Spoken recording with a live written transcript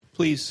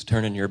please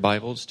turn in your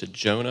Bibles to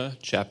Jonah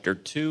chapter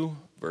 2,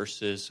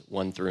 verses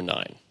 1 through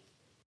 9.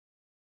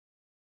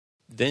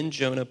 Then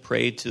Jonah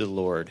prayed to the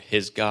Lord,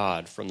 his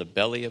God, from the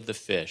belly of the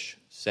fish,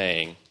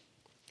 saying,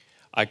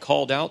 I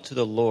called out to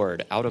the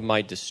Lord out of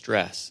my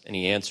distress, and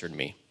he answered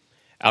me.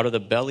 Out of the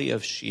belly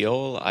of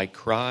Sheol I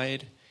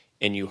cried,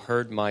 and you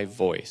heard my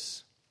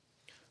voice.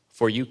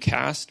 For you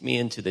cast me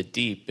into the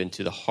deep,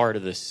 into the heart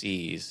of the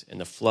seas, and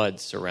the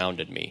floods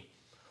surrounded me.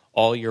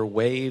 All your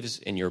waves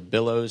and your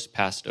billows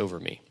passed over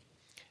me.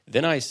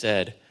 Then I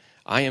said,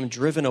 I am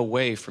driven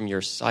away from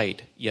your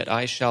sight, yet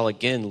I shall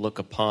again look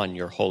upon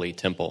your holy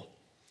temple.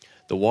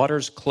 The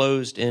waters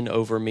closed in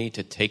over me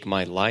to take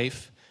my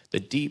life. The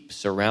deep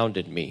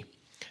surrounded me.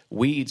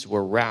 Weeds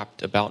were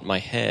wrapped about my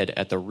head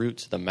at the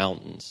roots of the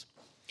mountains.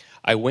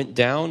 I went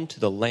down to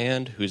the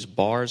land whose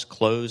bars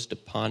closed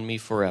upon me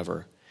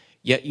forever.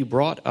 Yet you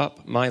brought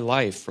up my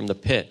life from the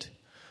pit,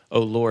 O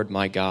Lord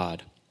my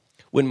God.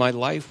 When my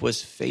life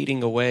was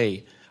fading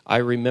away, I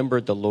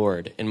remembered the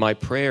Lord, and my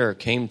prayer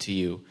came to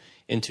you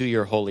into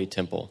your holy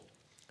temple.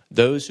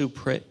 Those who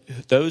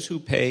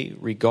pay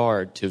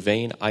regard to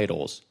vain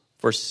idols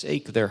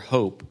forsake their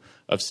hope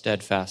of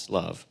steadfast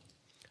love.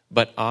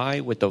 But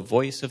I, with the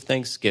voice of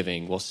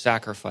thanksgiving, will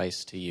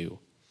sacrifice to you.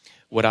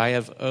 What I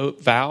have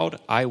vowed,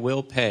 I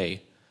will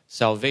pay.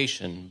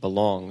 Salvation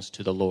belongs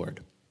to the Lord.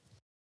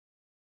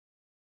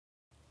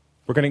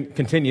 We're going to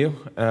continue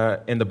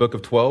in the book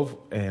of 12,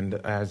 and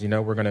as you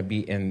know, we're going to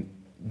be in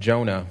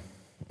Jonah.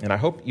 And I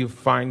hope you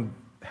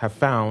have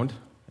found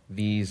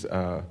these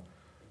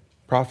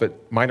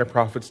minor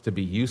prophets to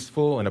be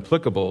useful and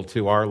applicable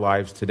to our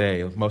lives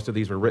today. Most of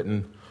these were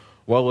written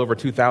well over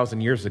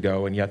 2,000 years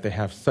ago, and yet they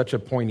have such a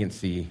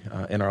poignancy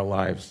in our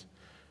lives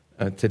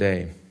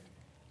today.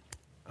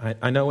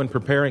 I know in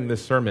preparing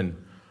this sermon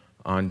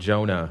on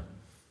Jonah,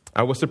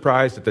 I was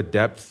surprised at the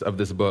depths of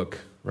this book,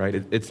 right?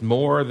 It's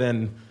more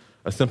than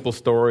a simple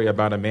story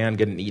about a man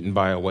getting eaten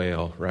by a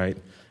whale, right?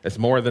 It's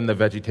more than the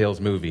VeggieTales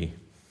movie,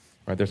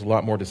 right? There's a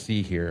lot more to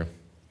see here.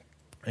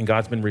 And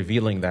God's been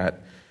revealing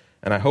that,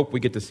 and I hope we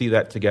get to see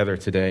that together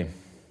today.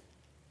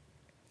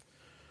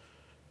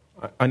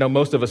 I know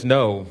most of us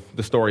know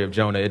the story of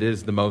Jonah. It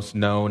is the most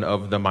known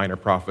of the minor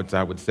prophets,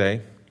 I would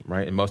say,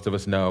 right? And most of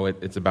us know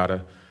it's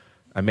about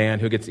a man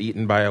who gets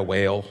eaten by a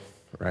whale,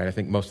 right? I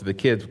think most of the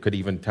kids could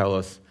even tell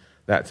us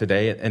that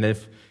today. And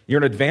if you're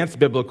an advanced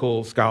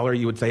biblical scholar,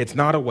 you would say it's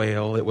not a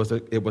whale, it was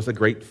a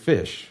great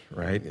fish,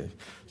 right?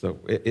 So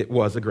it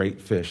was a great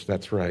fish,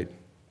 that's right.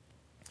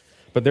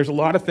 But there's a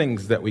lot of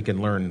things that we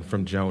can learn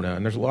from Jonah,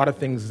 and there's a lot of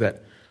things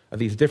that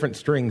these different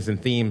strings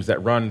and themes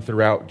that run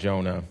throughout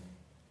Jonah.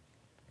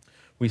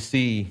 We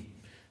see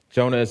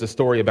Jonah is a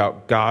story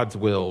about God's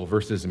will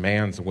versus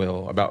man's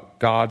will, about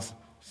God's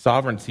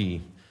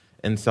sovereignty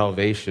and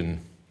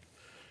salvation.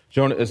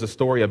 Jonah is a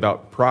story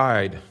about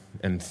pride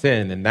and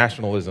sin and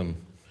nationalism.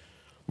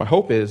 My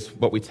hope is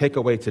what we take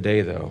away today,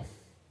 though,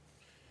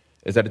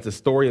 is that it's a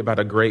story about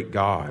a great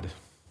God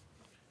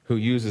who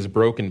uses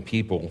broken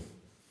people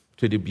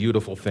to do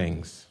beautiful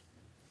things.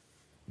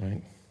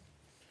 Right?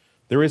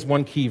 There is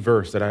one key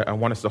verse that I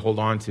want us to hold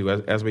on to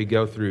as we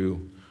go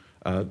through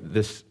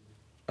this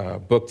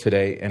book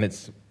today, and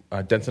it's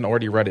Denson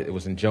already read it. It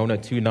was in Jonah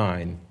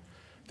 2:9.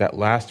 That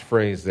last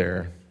phrase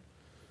there,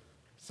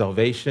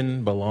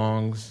 salvation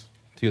belongs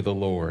to the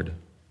Lord.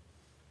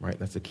 Right?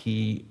 That's a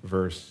key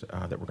verse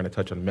that we're going to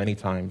touch on many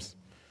times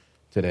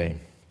today.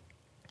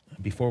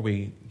 Before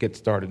we get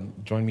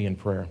started, join me in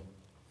prayer.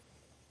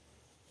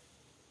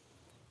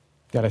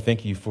 God, I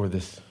thank you for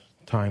this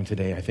time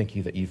today. I thank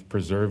you that you've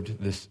preserved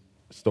this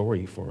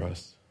story for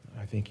us.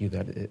 I thank you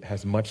that it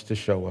has much to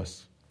show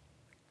us.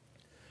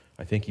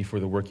 I thank you for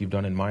the work you've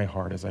done in my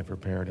heart as I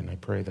prepared, and I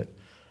pray that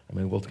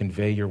we'll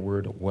convey your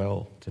word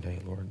well today,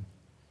 Lord.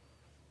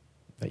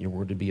 That your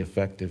word would be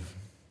effective.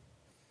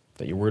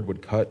 That your word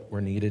would cut where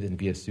needed and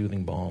be a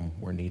soothing balm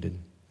where needed.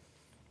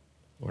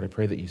 Lord, I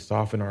pray that you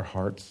soften our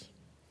hearts,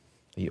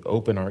 that you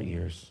open our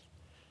ears,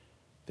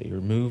 that you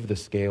remove the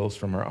scales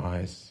from our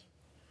eyes.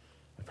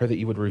 I pray that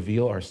you would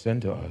reveal our sin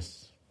to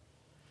us,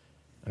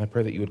 and I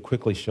pray that you would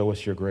quickly show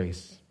us your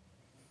grace.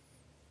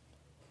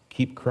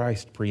 Keep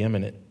Christ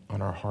preeminent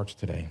on our hearts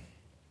today.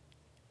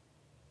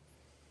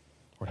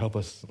 Or help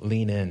us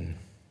lean in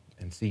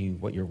and see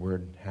what your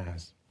word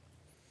has.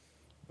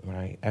 When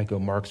I echo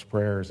Mark's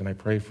prayers, and I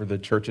pray for the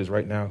churches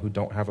right now who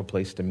don't have a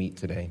place to meet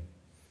today,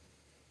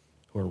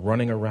 who are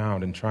running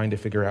around and trying to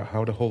figure out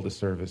how to hold a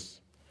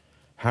service,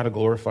 how to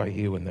glorify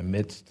you in the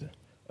midst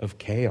of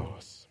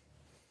chaos.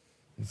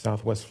 In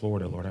Southwest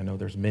Florida, Lord, I know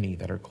there's many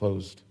that are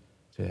closed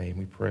today, and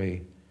we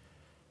pray,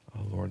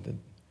 Lord,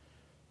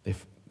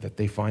 that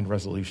they find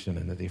resolution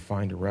and that they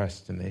find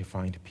rest and they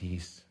find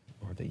peace.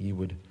 Lord, that you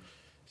would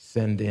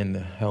send in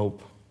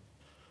help,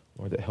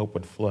 Lord, that help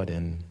would flood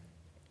in.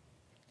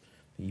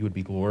 You would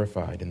be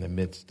glorified in the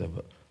midst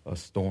of a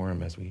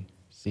storm, as we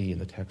see in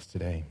the text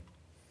today.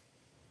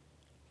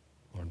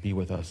 Lord, be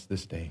with us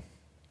this day.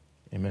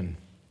 Amen.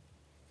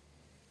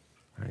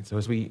 All right, so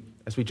as we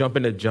jump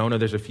into Jonah,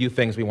 there's a few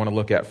things we want to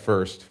look at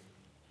first.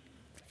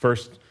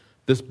 First,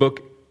 this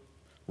book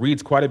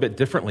reads quite a bit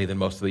differently than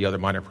most of the other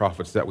minor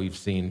prophets that we've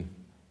seen.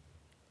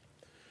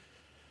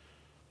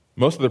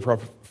 Most of the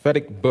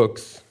prophetic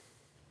books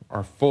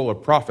are full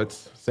of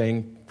prophets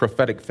saying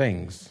prophetic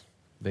things.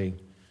 They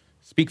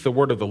speak the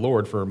word of the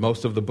Lord for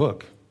most of the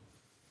book.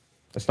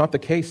 That's not the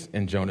case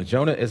in Jonah.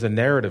 Jonah is a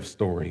narrative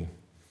story.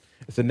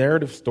 It's a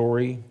narrative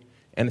story,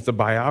 and it's a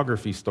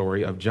biography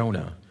story of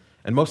Jonah.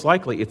 And most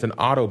likely, it's an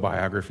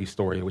autobiography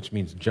story, which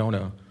means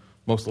Jonah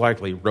most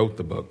likely wrote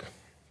the book.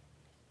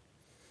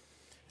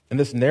 In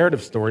this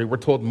narrative story, we're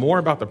told more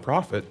about the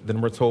prophet than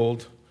we're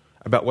told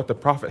about what the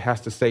prophet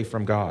has to say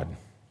from God.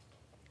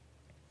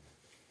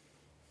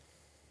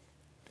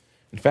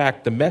 In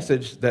fact,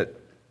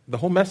 the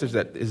whole message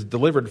that is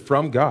delivered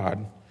from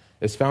God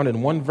is found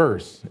in one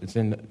verse. It's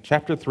in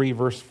chapter 3,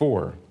 verse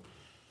 4.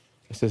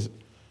 It says,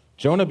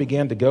 Jonah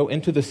began to go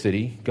into the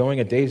city, going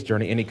a day's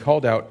journey, and he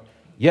called out,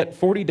 "Yet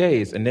 40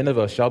 days, and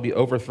Nineveh shall be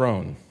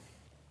overthrown."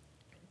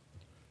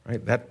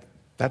 Right?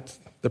 That's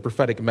the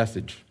prophetic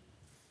message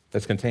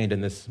that's contained in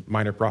this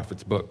minor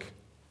prophet's book.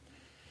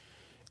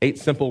 8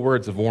 simple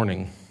words of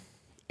warning.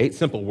 8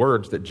 simple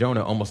words that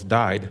Jonah almost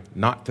died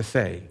not to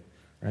say.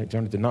 Right?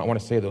 Jonah did not want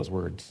to say those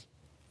words.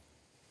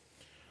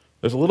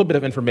 There's a little bit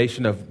of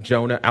information of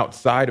Jonah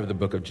outside of the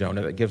book of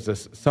Jonah that gives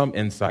us some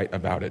insight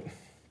about it.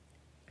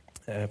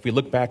 If we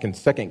look back in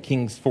 2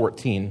 Kings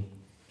 14,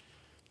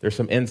 there's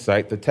some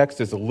insight. The text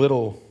is a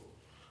little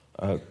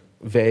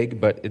vague,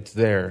 but it's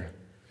there.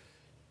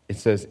 It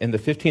says, "In the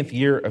 15th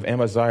year of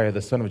Amaziah,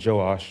 the son of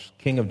Joash,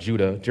 king of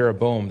Judah,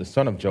 Jeroboam, the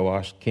son of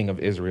Joash, king of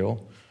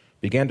Israel,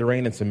 began to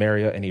reign in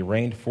Samaria, and he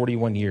reigned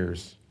 41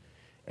 years.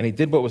 And he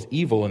did what was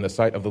evil in the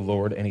sight of the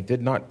Lord, and he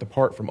did not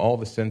depart from all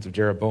the sins of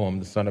Jeroboam,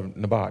 the son of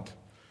Nebat,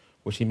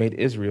 which he made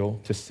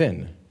Israel to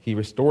sin. He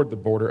restored the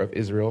border of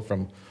Israel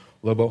from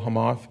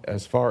Lebo-Hamath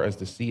as far as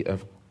the sea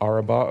of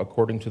Arabah,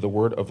 according to the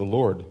word of the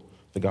Lord,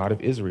 the God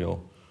of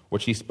Israel,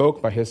 which he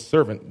spoke by his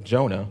servant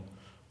Jonah,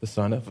 the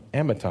son of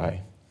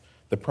Amittai,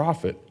 the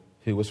prophet,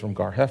 who was from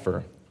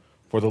Gar-Hefer.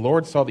 For the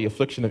Lord saw the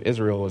affliction of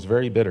Israel was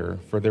very bitter,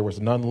 for there was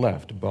none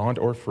left, bond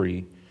or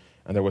free,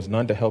 and there was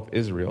none to help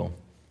Israel.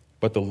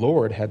 But the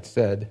Lord had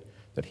said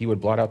that he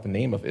would blot out the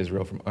name of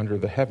Israel from under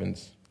the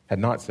heavens, had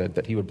not said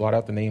that he would blot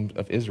out the name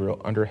of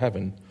Israel under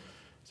heaven.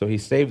 So he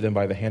saved them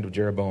by the hand of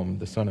Jeroboam,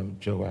 the son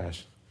of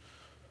Joash."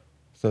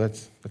 So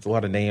that's a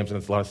lot of names and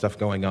that's a lot of stuff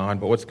going on.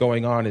 But what's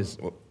going on is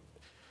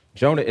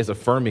Jonah is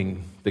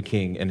affirming the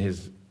king in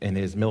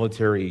his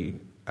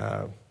military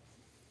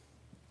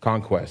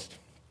conquest.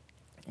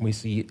 We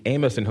see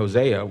Amos and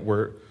Hosea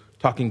were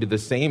talking to the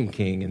same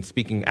king and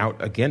speaking out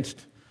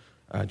against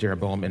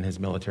Jeroboam in his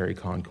military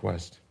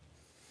conquest.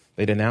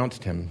 They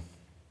denounced him.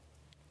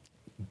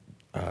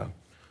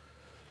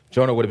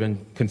 Jonah would have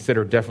been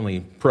considered definitely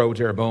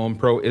pro-Jeroboam,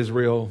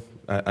 pro-Israel,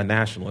 a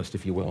nationalist,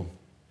 if you will.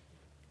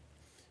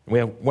 And we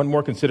have one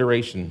more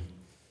consideration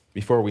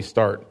before we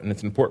start, and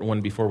it's an important one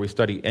before we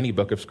study any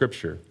book of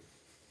Scripture.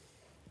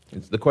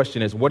 The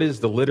question is, what is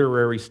the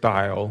literary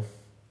style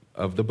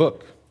of the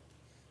book?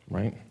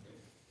 Right?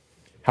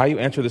 How you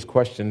answer this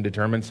question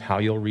determines how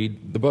you'll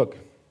read the book.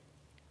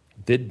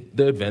 Did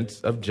the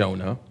events of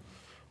Jonah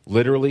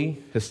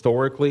literally,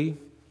 historically,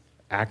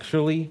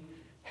 actually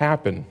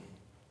happen?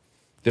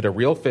 Did a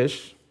real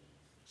fish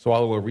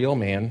swallow a real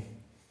man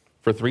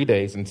for 3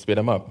 days and spit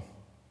him up?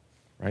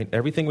 Right?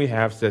 Everything we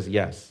have says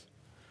yes.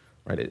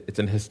 Right? It's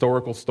an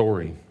historical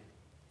story.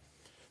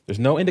 There's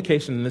no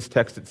indication in this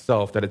text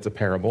itself that it's a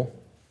parable.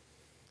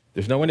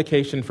 There's no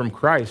indication from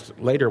Christ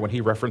later when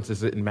he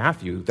references it in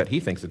Matthew that he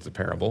thinks it's a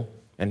parable,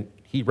 and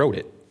he wrote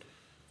it,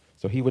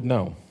 so he would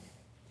know.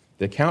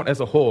 The account as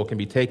a whole can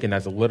be taken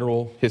as a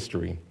literal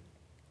history.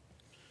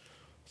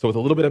 So with a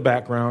little bit of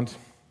background,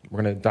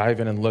 we're going to dive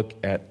in and look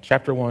at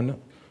chapter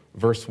 1,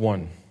 verse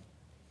 1.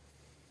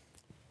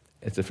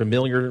 It's a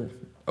familiar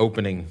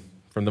opening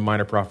from the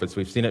minor prophets.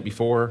 We've seen it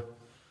before,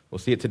 we'll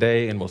see it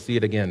today, and we'll see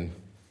it again.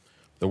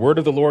 The word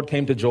of the Lord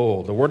came to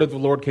Joel. The word of the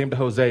Lord came to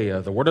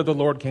Hosea. The word of the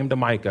Lord came to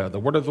Micah.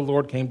 The word of the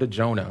Lord came to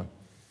Jonah.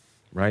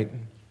 Right?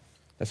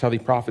 That's how the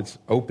prophets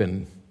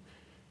open.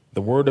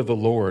 The word of the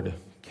Lord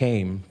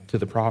came to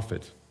the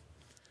prophet.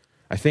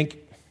 I think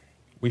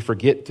we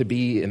forget to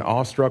be in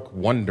awestruck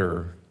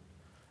wonder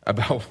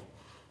about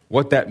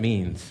what that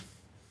means.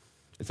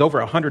 It's over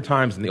 100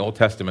 times in the Old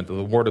Testament that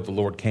the word of the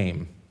Lord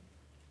came,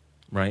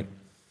 right?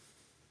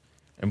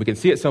 And we can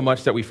see it so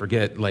much that we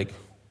forget, like,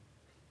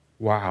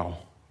 wow,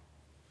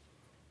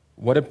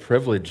 what a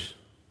privilege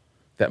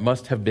that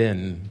must have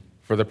been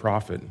for the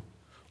prophet.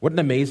 What an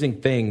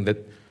amazing thing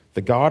that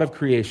the God of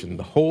creation,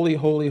 the holy,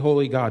 holy,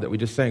 holy God that we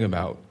just sang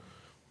about,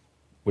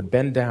 would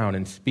bend down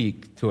and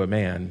speak to a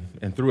man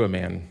and through a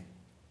man.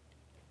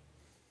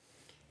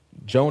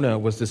 Jonah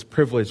was this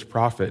privileged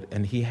prophet,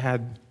 and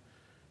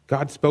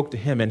God spoke to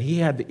him, and he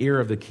had the ear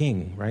of the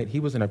king, right? He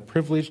was in a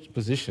privileged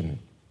position.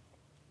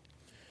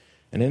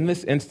 And in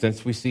this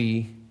instance, we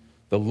see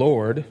the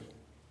Lord,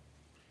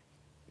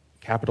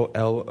 capital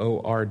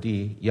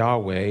L-O-R-D,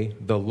 Yahweh,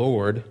 the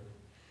Lord,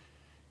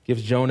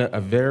 gives Jonah a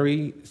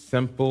very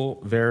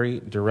simple, very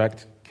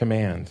direct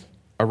command.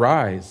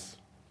 Arise,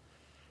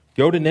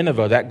 Go to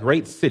Nineveh, that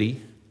great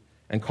city,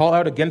 and call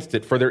out against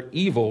it, for their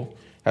evil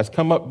has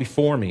come up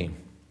before me.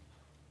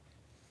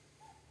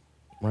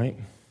 Right?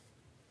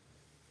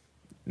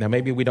 Now,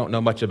 maybe we don't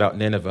know much about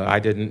Nineveh. I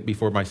didn't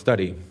before my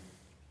study.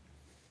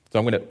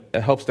 So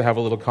it helps to have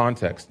a little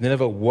context.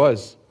 Nineveh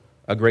was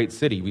a great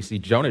city. We see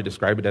Jonah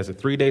describe it as a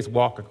 3 days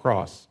walk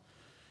across.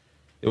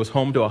 It was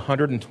home to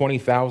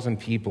 120,000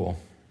 people.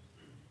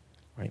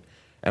 Right?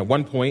 At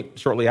one point,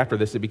 shortly after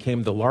this, it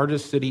became the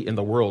largest city in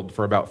the world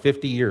for about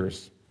 50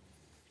 years.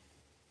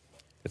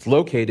 It's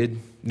located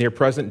near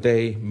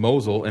present-day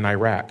Mosul in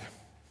Iraq,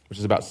 which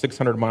is about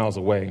 600 miles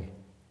away.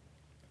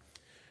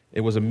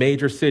 It was a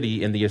major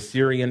city in the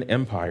Assyrian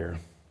Empire.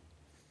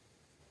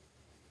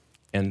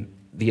 And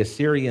the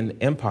Assyrian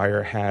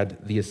Empire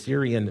had the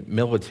Assyrian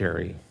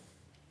military,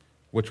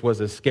 which was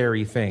a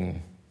scary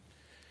thing.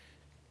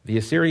 The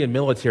Assyrian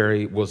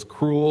military was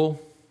cruel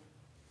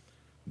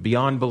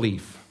beyond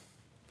belief,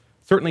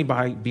 certainly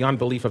beyond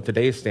belief of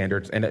today's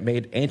standards, and it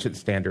made ancient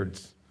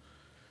standards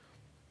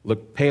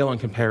look pale in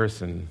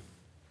comparison.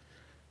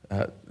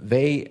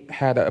 They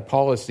had a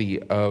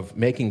policy of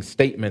making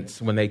statements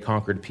when they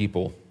conquered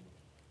people.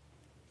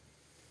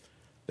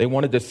 They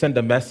wanted to send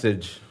a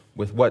message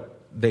with what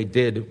they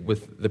did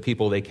with the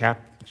people they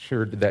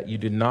captured, that you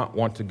did not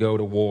want to go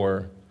to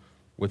war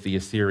with the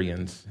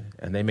Assyrians.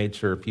 And they made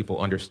sure people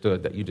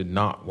understood that you did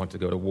not want to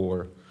go to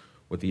war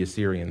with the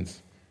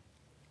Assyrians.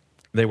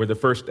 They were the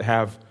first to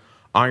have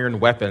iron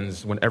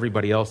weapons when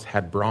everybody else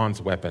had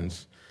bronze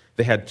weapons.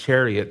 They had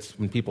chariots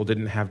when people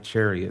didn't have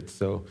chariots.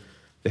 So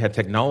they had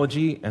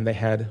technology and they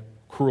had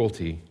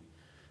cruelty,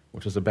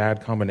 which was a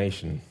bad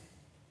combination.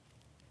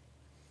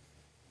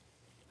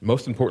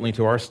 Most importantly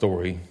to our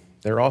story,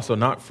 they were also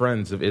not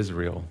friends of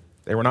Israel.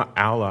 They were not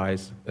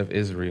allies of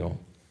Israel.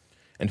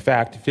 In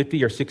fact,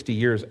 50 or 60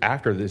 years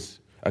after this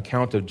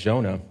account of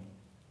Jonah,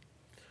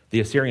 the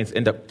Assyrians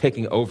end up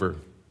taking over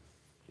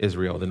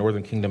Israel, the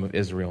northern kingdom of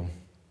Israel.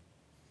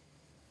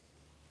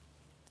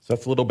 So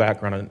that's a little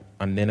background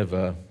on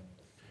Nineveh.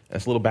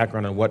 That's a little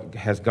background on what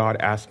has God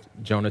asked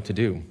Jonah to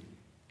do.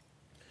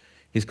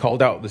 He's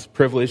called out this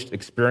privileged,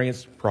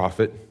 experienced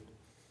prophet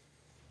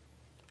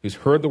who's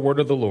heard the word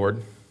of the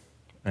Lord,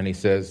 and he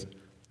says,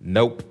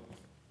 nope,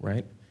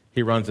 right?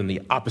 He runs in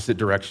the opposite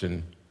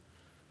direction.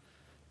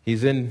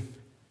 He's in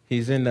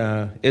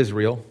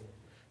Israel.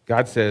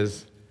 God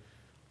says,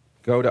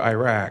 go to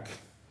Iraq,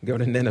 go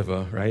to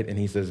Nineveh, right? And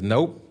he says,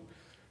 nope,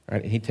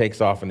 right? And he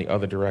takes off in the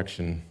other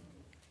direction.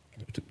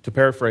 To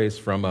paraphrase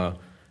from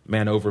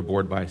Man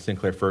Overboard by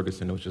Sinclair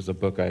Ferguson, which is a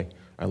book I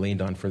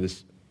leaned on for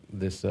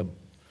this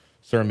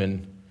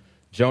sermon,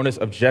 Jonah's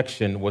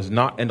objection was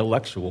not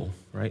intellectual,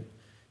 right?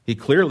 He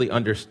clearly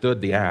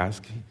understood the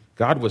ask.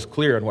 God was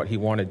clear on what he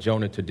wanted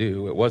Jonah to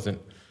do. It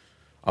wasn't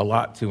a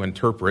lot to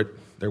interpret.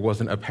 There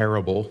wasn't a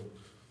parable.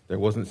 There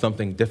wasn't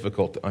something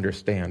difficult to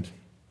understand.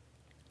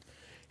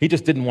 He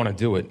just didn't want to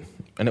do it.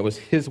 And it was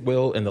his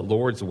will and the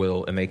Lord's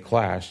will, and they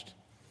clashed,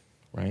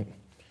 right?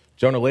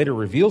 Jonah later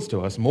reveals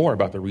to us more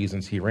about the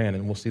reasons he ran,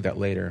 and we'll see that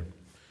later.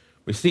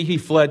 We see he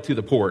fled to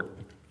the port.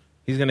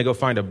 He's going to go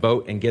find a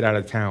boat and get out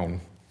of town.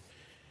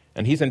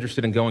 And he's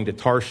interested in going to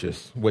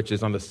Tarshish, which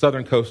is on the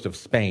southern coast of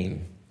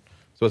Spain.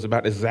 So it's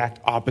about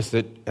exact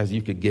opposite as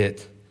you could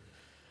get.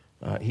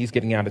 He's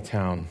getting out of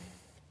town.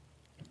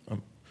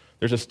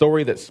 There's a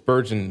story that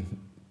Spurgeon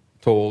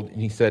told,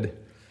 and he said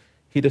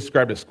he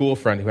described a school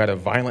friend who had a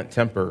violent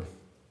temper,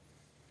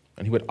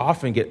 and he would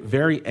often get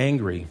very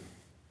angry.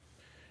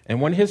 And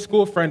when his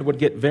school friend would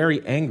get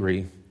very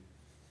angry,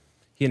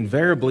 he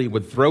invariably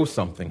would throw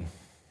something.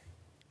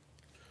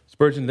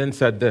 Spurgeon then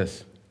said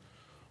this: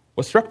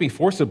 what struck me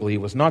forcibly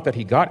was not that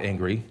he got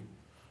angry,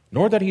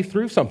 nor that he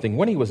threw something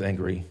when he was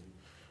angry,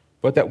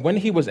 but that when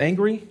he was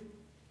angry,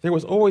 there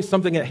was always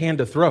something at hand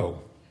to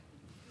throw.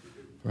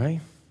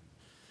 Right?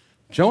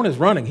 Jonah's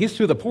running. He's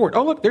through the port.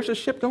 Oh, look, there's a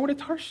ship going to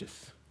Tarshish.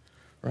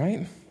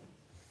 Right?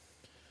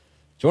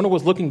 Jonah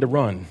was looking to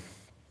run.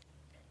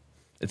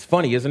 It's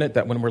funny, isn't it,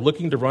 that when we're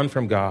looking to run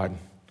from God,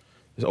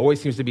 there always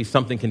seems to be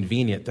something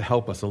convenient to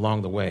help us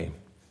along the way.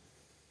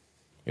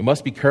 We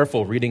must be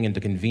careful reading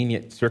into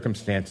convenient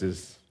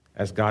circumstances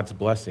as God's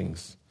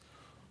blessings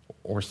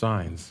or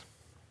signs.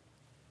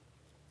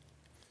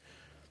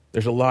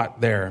 There's a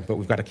lot there, but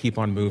we've got to keep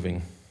on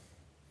moving.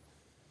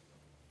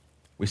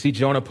 We see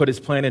Jonah put his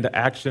plan into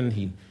action.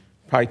 He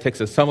probably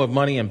takes a sum of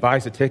money and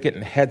buys a ticket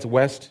and heads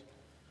west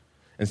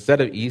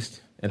instead of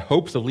east in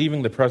hopes of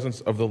leaving the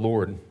presence of the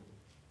Lord.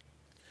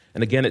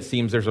 And again, it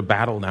seems there's a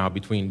battle now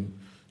between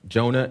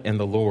Jonah and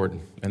the Lord,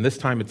 and this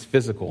time it's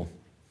physical.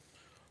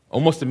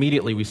 Almost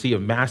immediately, we see a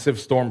massive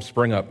storm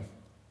spring up.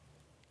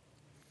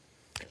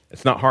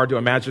 It's not hard to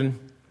imagine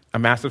a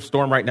massive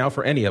storm right now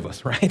for any of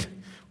us, right?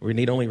 We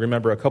need only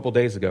remember a couple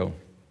days ago.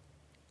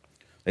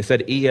 They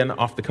said Ian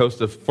off the coast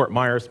of Fort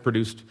Myers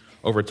produced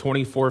over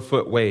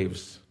 24-foot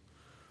waves,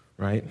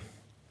 right?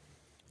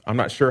 I'm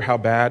not sure how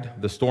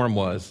bad the storm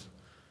was,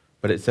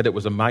 but it said it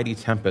was a mighty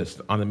tempest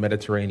on the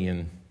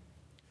Mediterranean.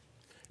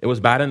 It was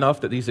bad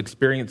enough that these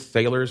experienced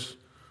sailors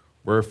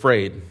were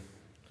afraid.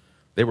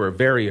 They were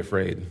very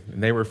afraid,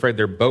 and they were afraid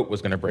their boat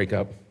was going to break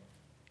up.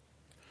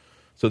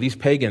 So these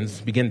pagans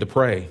begin to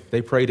pray.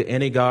 They pray to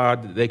any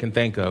god that they can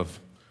think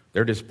of.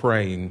 They're just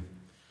praying,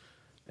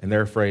 and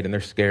they're afraid, and they're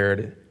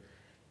scared.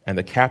 And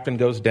the captain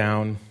goes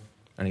down,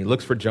 and he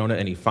looks for Jonah,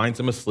 and he finds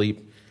him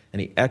asleep,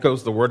 and he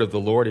echoes the word of the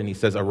Lord, and he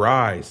says,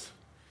 "Arise,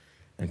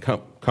 and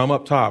come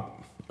up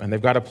top." And they've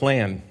got a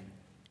plan.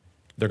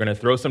 They're going to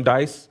throw some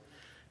dice,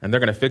 and they're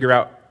going to figure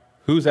out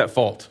who's at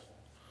fault.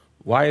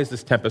 Why is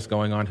this tempest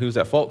going on? Who's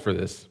at fault for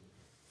this?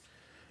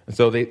 And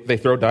so they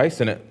throw dice,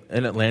 and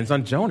it lands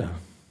on Jonah,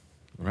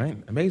 right?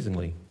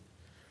 Amazingly.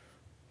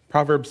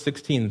 Proverbs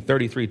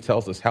 16:33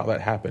 tells us how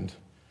that happened.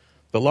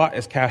 The lot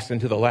is cast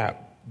into the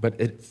lap,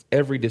 but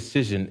every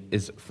decision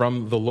is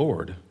from the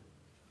Lord,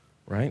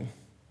 right?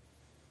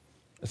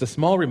 It's a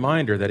small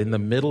reminder that in the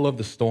middle of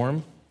the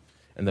storm,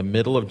 in the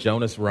middle of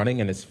Jonah's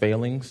running and his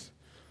failings,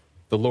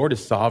 the Lord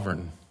is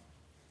sovereign.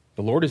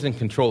 The Lord is in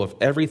control of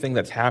everything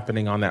that's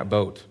happening on that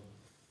boat,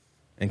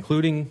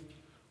 including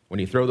when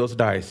you throw those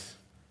dice,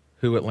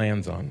 who it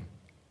lands on.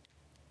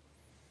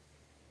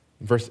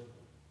 Verse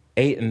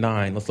 8 and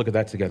 9, let's look at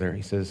that together.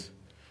 He says,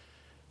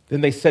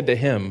 "Then they said to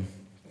him,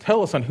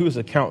 'Tell us on whose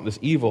account this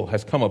evil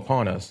has come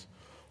upon us.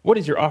 What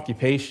is your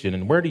occupation,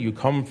 and where do you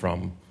come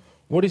from?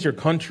 What is your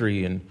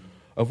country, and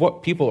of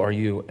what people are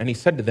you?' And he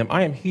said to them,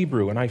 'I am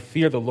Hebrew, and I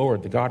fear the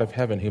Lord, the God of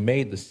heaven, who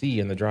made the sea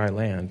and the dry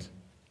land.'"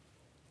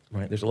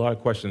 Right? There's a lot of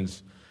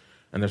questions,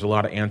 and there's a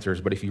lot of answers.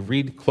 But if you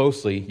read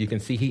closely, you can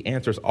see he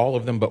answers all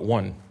of them but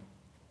one.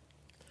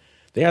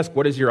 They ask,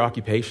 "What is your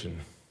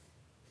occupation?"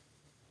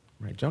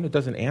 Right? Jonah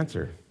doesn't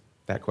answer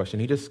that question.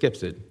 He just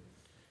skips it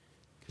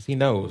because he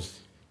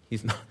knows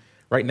he's not.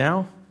 Right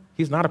now,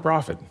 he's not a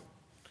prophet.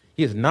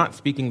 He is not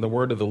speaking the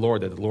word of the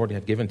Lord that the Lord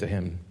had given to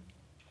him.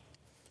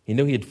 He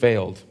knew he had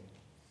failed.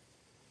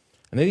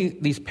 And then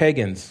these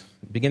pagans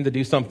begin to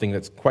do something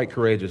that's quite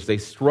courageous. They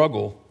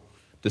struggle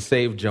to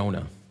save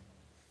Jonah.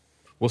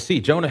 We'll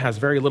see, Jonah has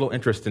very little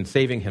interest in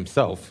saving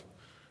himself,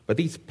 but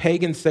these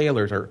pagan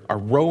sailors are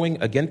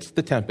rowing against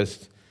the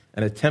tempest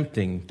and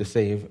attempting to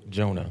save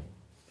Jonah.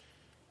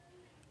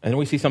 And then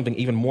we see something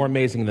even more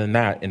amazing than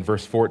that in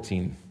verse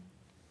 14.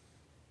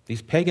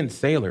 These pagan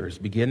sailors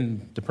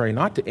begin to pray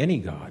not to any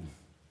god,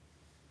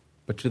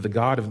 but to the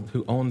God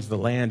who owns the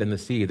land and the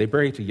sea. They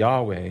pray to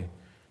Yahweh,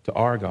 to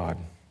our God.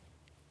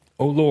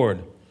 "O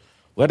Lord,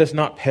 let us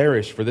not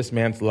perish for this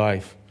man's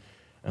life,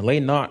 and lay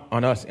not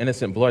on us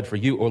innocent blood, for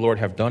you, O Lord,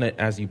 have done it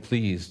as you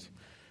pleased."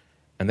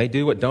 And they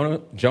do what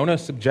Jonah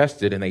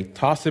suggested, and they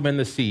toss him in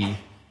the sea,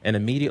 and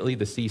immediately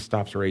the sea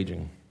stops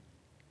raging.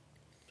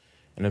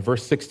 And in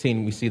verse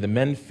 16, we see the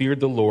men feared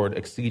the Lord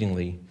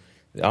exceedingly.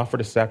 They offered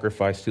a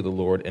sacrifice to the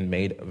Lord and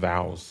made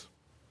vows.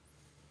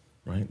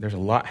 Right? There's a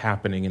lot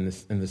happening in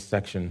this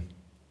section.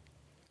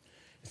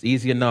 It's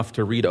easy enough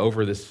to read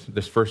over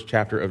this first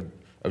chapter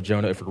of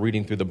Jonah if we're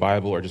reading through the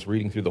Bible or just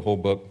reading through the whole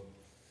book.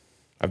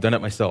 I've done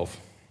it myself.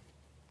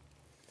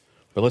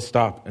 But let's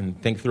stop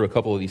and think through a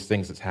couple of these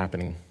things that's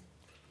happening.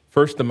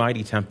 First, the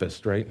mighty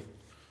tempest, right?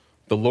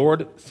 The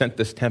Lord sent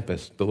this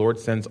tempest. The Lord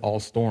sends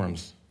all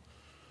storms.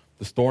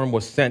 The storm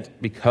was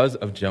sent because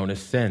of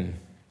Jonah's sin,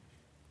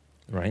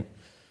 right?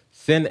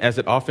 Sin, as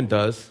it often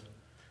does,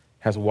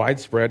 has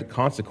widespread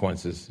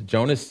consequences.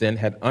 Jonah's sin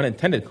had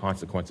unintended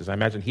consequences. I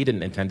imagine he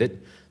didn't intend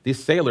it.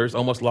 These sailors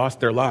almost lost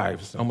their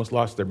lives, almost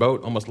lost their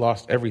boat, almost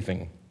lost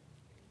everything.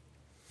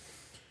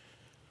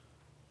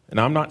 And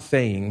I'm not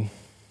saying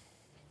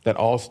that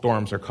all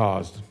storms are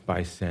caused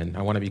by sin.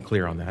 I want to be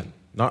clear on that.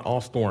 Not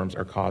all storms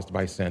are caused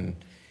by sin.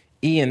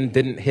 Ian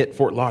didn't hit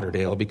Fort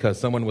Lauderdale because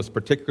someone was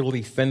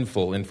particularly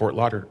sinful in Fort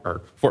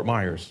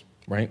Myers,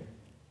 right?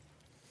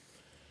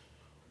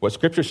 What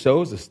Scripture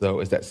shows us, though,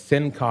 is that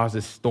sin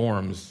causes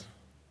storms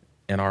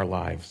in our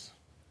lives.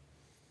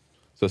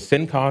 So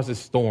sin causes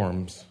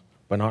storms,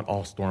 but not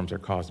all storms are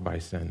caused by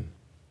sin.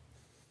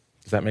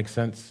 Does that make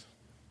sense?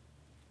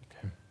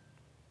 Okay.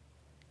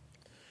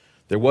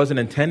 There was an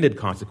intended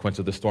consequence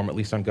of the storm, at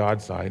least on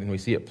God's side, and we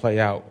see it play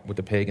out with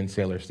the pagan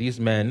sailors.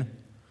 These men,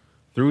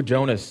 through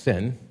Jonah's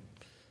sin,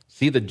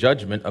 see the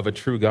judgment of a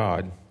true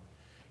God,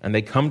 and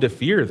they come to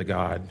fear the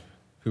God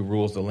who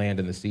rules the land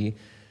and the sea.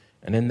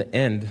 And in the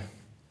end,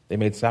 they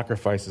made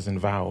sacrifices and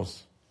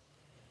vows.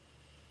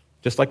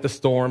 Just like the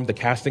storm, the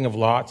casting of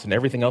lots, and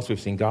everything else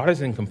we've seen, God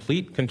is in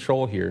complete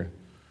control here.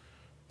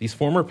 These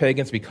former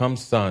pagans become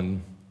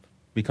sons.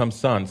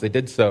 They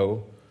did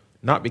so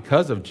not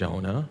because of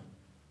Jonah,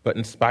 but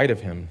in spite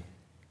of him.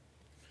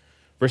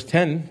 Verse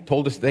 10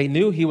 told us they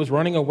knew he was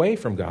running away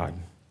from God.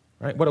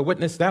 Right? What a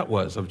witness that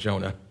was of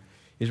Jonah.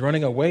 He's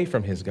running away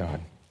from his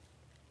God.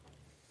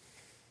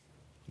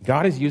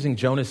 God is using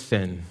Jonah's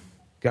sin.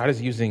 God is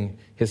using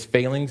his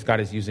failings. God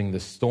is using the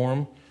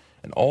storm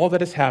and all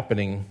that is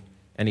happening,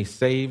 and he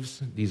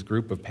saves these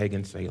group of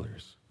pagan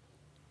sailors.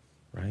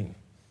 Right?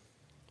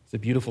 It's a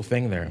beautiful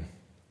thing there.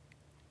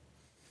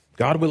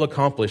 God will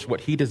accomplish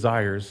what he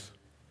desires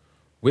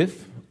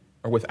with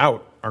or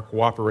without our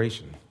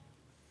cooperation.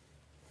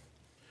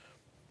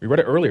 We read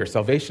it earlier.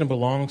 Salvation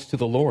belongs to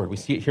the Lord. We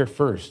see it here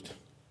first.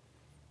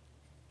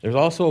 There's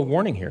also a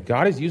warning here.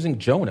 God is using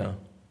Jonah,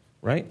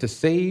 right, to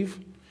save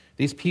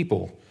these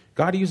people.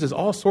 God uses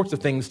all sorts of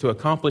things to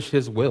accomplish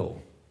his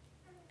will.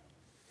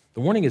 The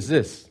warning is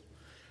this: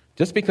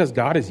 just because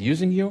God is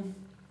using you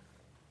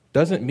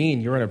doesn't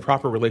mean you're in a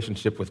proper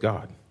relationship with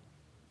God.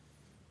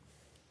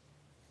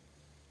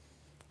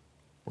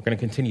 We're going to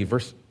continue.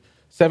 Verse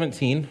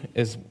 17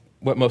 is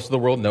what most of the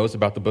world knows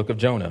about the book of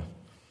Jonah.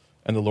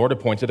 And the Lord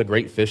appointed a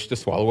great fish to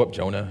swallow up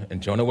Jonah,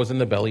 and Jonah was in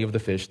the belly of the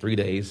fish 3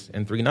 days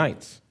and 3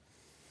 nights.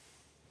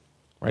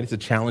 Right? It's a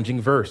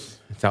challenging verse.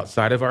 It's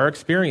outside of our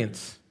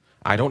experience.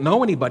 I don't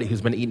know anybody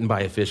who's been eaten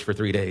by a fish for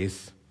 3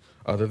 days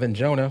other than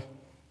Jonah,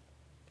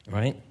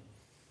 right?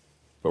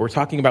 But we're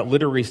talking about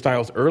literary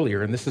styles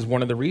earlier, and this is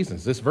one of the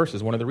reasons. This verse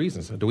is one of the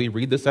reasons. Do we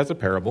read this as a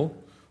parable,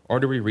 or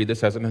do we read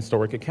this as an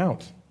historic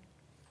account?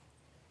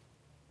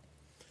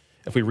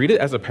 If we read it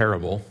as a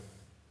parable,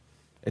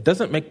 it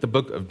doesn't make the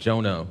book of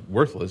Jonah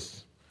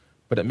worthless,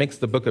 but it makes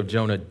the book of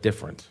Jonah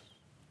different,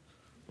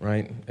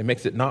 right? It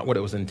makes it not what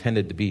it was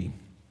intended to be.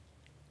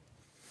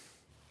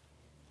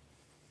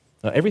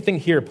 Now, everything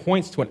here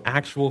points to an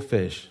actual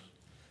fish.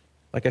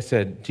 Like I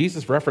said,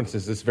 Jesus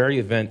references this very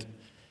event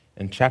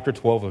in chapter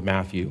 12 of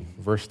Matthew,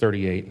 verse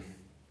 38.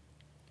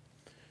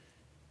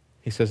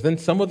 He says, "Then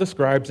some of the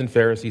scribes and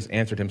Pharisees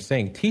answered him,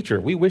 saying,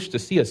 'Teacher, we wish to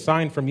see a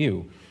sign from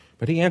you.'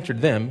 But he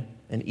answered them,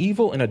 'An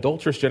evil and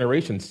adulterous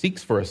generation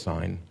seeks for a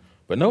sign,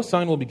 but no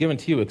sign will be given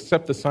to you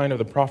except the sign of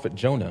the prophet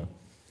Jonah.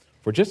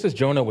 For just as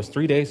Jonah was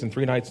 3 days and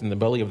 3 nights in the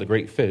belly of the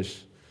great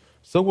fish,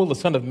 so will the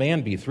Son of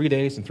Man be 3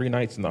 days and 3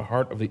 nights in the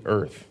heart of the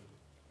earth.'"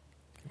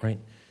 Right?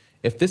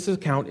 If this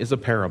account is a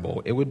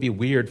parable, it would be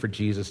weird for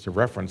Jesus to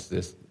reference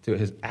this to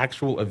his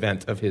actual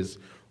event of his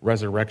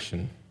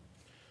resurrection.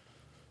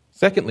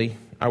 Secondly,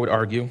 I would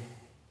argue,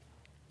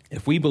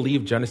 if we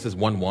believe Genesis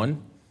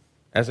 1:1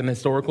 as an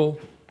historical,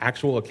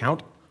 actual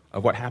account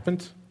of what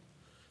happened,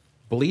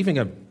 believing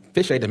a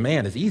fish ate a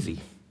man is easy,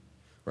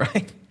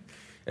 right?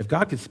 If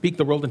God could speak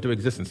the world into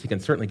existence, he can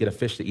certainly get a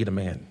fish to eat a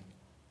man.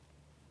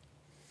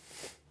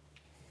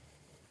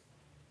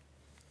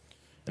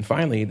 And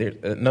finally, there's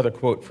another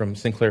quote from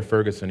Sinclair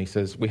Ferguson. He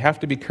says, "We have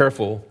to be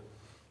careful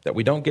that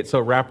we don't get so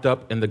wrapped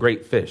up in the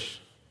great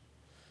fish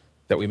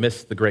that we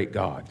miss the great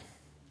God."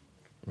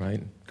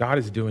 Right? God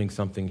is doing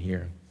something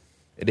here.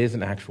 It is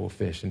an actual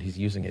fish, and he's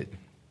using it.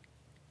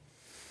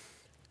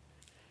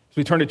 As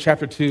we turn to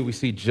chapter 2, we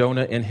see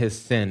Jonah in his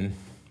sin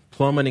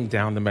plummeting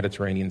down the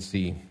Mediterranean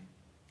Sea.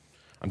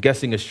 I'm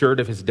guessing assured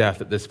of his death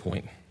at this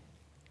point.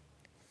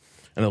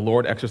 And the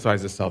Lord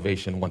exercises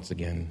salvation once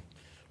again.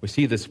 We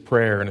see this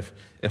prayer, and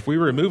if we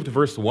removed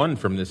verse 1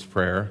 from this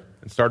prayer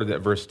and started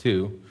at verse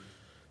 2,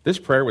 this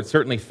prayer would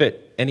certainly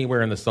fit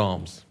anywhere in the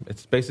Psalms.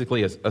 It's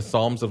basically a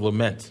Psalms of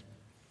lament,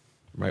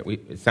 right?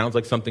 It sounds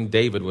like something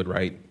David would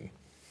write.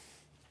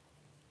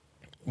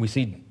 We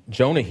see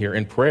Jonah here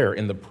in prayer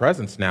in the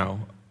presence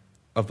now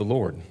of the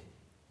Lord.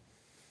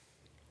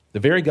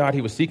 The very God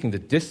he was seeking to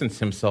distance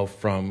himself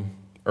from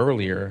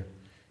earlier,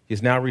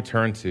 he's now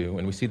returned to,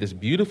 and we see this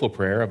beautiful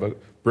prayer of a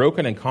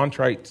broken and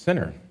contrite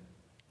sinner.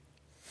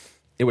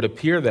 It would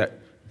appear that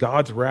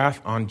God's wrath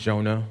on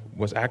Jonah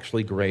was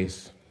actually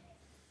grace.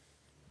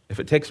 If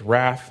it takes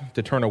wrath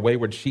to turn a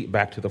wayward sheep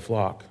back to the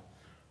flock,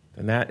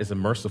 then that is a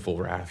merciful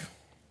wrath.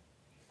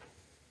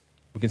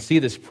 We can see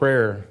this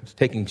prayer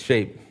taking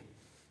shape,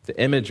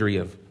 the imagery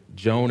of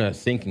Jonah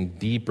sinking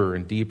deeper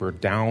and deeper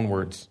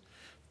downwards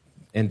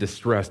in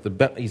distress.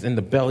 He's in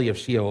the belly of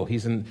Sheol.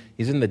 He's in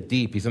the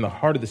deep. He's in the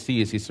heart of the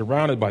seas. He's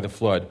surrounded by the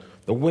flood.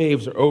 The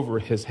waves are over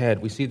his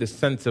head. We see this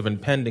sense of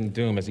impending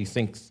doom as he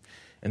sinks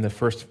in the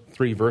first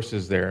 3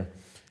 verses there.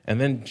 And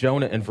then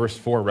Jonah in verse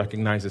 4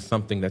 recognizes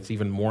something that's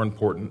even more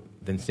important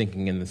than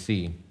sinking in the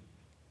sea.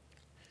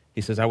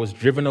 He says, "I was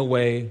driven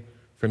away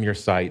from your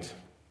sight."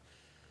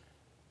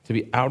 To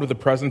be out of the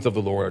presence of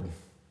the Lord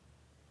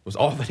was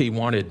all that he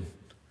wanted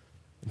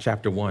in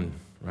chapter 1,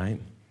 right?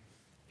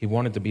 He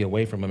wanted to be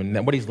away from him.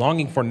 And what he's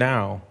longing for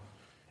now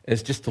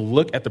is just to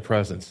look at the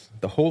presence,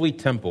 the holy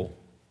temple,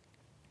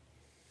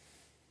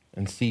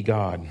 and see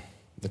God.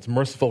 It's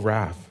merciful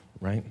wrath,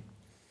 right?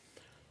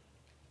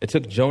 It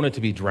took Jonah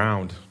to be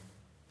drowned,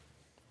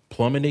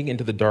 plummeting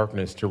into the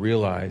darkness to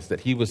realize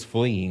that he was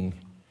fleeing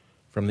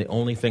from the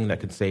only thing that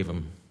could save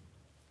him.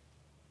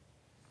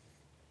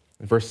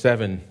 In verse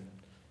 7,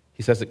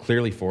 he says it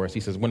clearly for us.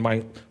 He says, "When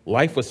my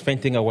life was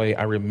fainting away,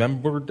 I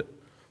remembered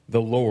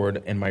the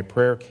Lord, and my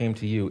prayer came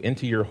to you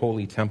into your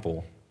holy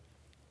temple."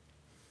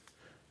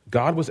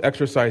 God was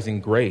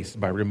exercising grace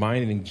by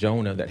reminding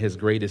Jonah that his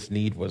greatest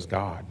need was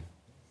God.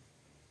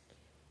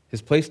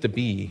 His place to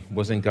be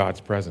was in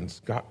God's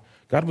presence.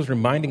 God was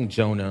reminding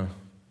Jonah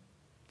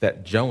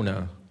that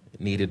Jonah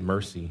needed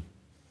mercy.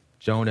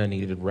 Jonah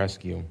needed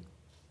rescue.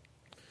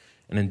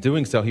 And in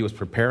doing so, he was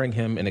preparing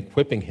him and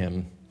equipping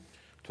him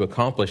to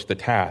accomplish the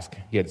task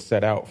he had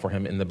set out for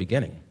him in the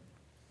beginning.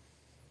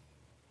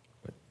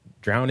 But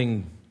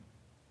drowning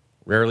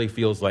rarely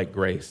feels like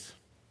grace,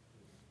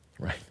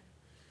 right?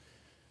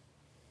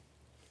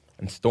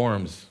 And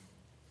storms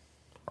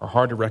are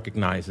hard to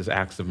recognize as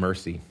acts of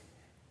mercy.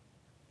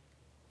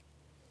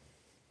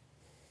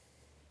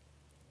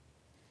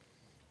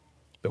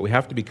 But we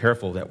have to be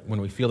careful that when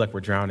we feel like we're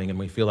drowning and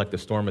we feel like the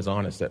storm is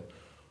on us, that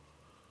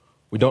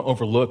we don't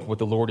overlook what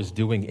the Lord is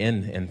doing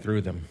in and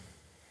through them.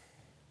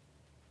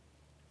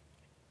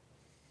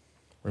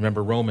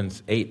 Remember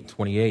Romans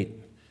 8:28,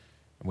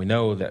 and we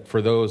know that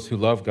for those who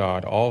love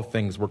God, all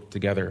things work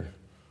together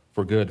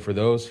for good, for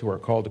those who are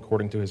called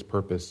according to his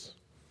purpose.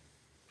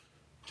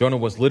 Jonah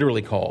was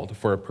literally called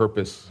for a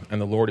purpose,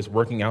 and the Lord is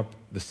working out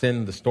the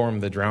sin, the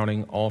storm, the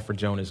drowning, all for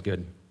Jonah's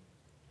good.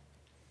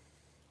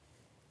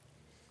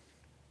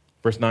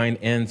 Verse 9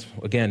 ends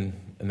again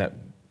in that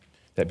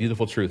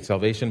beautiful truth.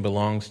 Salvation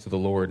belongs to the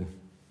Lord.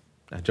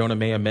 Now, Jonah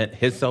may have meant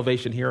his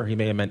salvation here, or he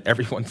may have meant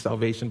everyone's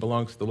salvation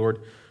belongs to the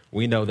Lord.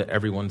 We know that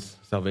everyone's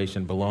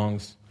salvation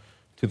belongs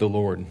to the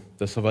Lord.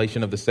 The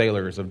salvation of the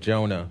sailors, of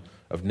Jonah,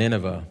 of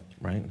Nineveh,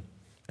 right?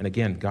 And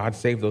again, God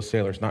saved those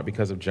sailors not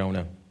because of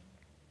Jonah,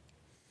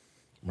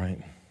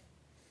 right?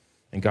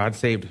 And God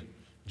saved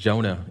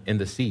Jonah in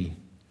the sea,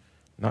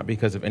 not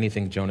because of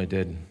anything Jonah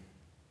did.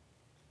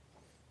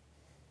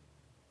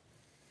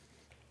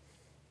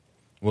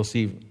 We'll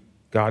see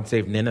God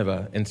saved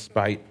Nineveh in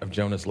spite of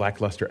Jonah's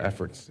lackluster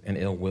efforts and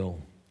ill will.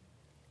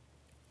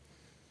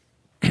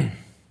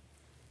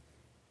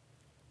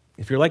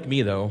 If you're like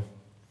me, though,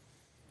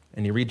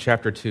 and you read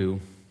chapter 2,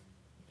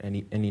 and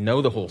you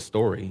know the whole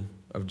story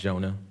of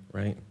Jonah,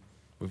 right?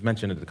 We've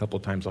mentioned it a couple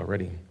of times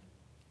already.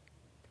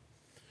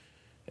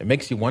 It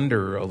makes you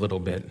wonder a little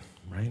bit,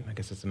 right? I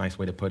guess that's a nice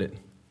way to put it.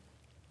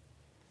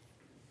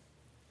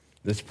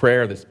 This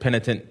prayer, this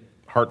penitent,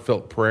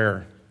 heartfelt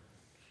prayer,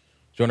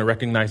 Jonah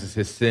recognizes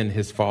his sin,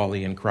 his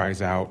folly, and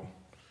cries out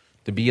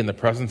to be in the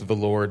presence of the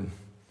Lord.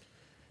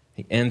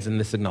 He ends in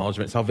this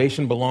acknowledgement.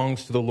 Salvation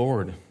belongs to the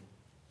Lord.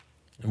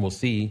 And we'll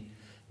see,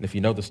 and if you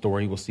know the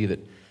story, we'll see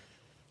that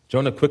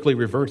Jonah quickly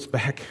reverts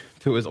back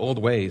to his old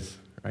ways,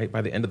 right,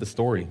 by the end of the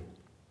story.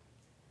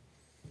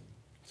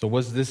 So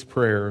was this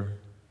prayer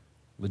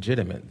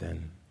legitimate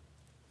then,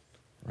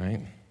 right?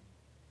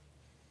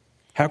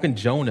 How can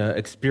Jonah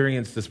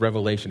experience this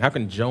revelation? How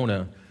can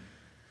Jonah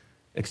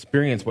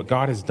experience what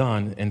God has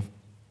done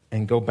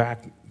and go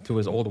back to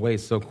his old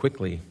ways so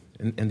quickly?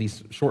 In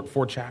these short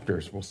 4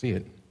 chapters, we'll see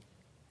it.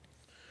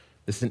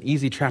 This is an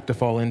easy trap to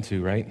fall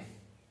into, right?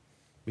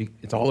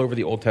 It's all over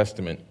the Old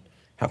Testament.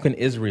 How can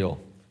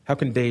Israel, how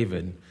can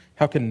David,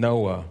 how can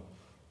Noah,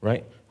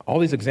 right? All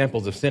these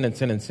examples of sin and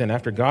sin and sin.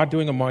 After God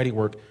doing a mighty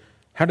work,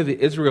 how do the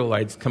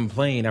Israelites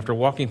complain after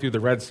walking through the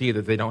Red Sea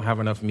that they don't have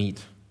enough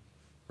meat,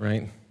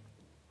 right?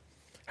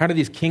 How do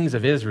these kings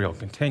of Israel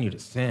continue to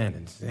sin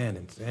and sin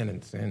and sin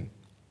and sin,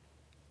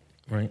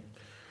 right?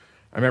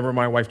 I remember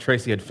my wife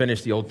Tracy had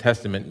finished the Old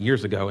Testament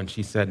years ago, and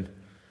she said,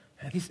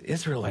 these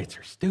Israelites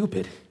are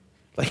stupid.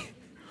 Like,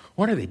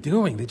 what are they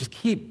doing? They just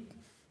keep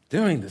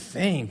doing the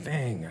same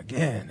thing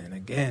again and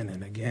again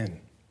and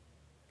again,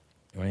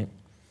 right?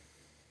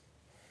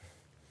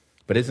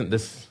 But isn't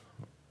this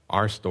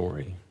our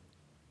story,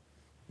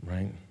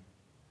 right?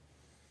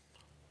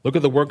 Look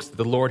at the works that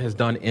the Lord has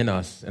done in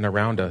us and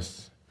around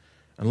us,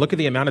 and look at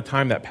the amount of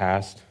time that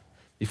passed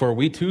before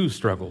we too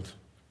struggled,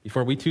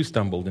 before we too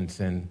stumbled in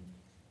sin.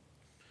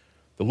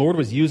 The Lord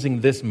was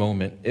using this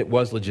moment. It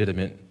was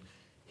legitimate.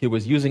 He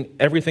was using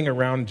everything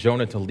around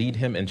Jonah to lead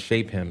him and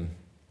shape him.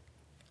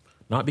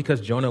 Not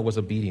because Jonah was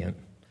obedient,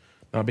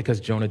 not because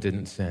Jonah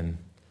didn't sin.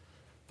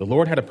 The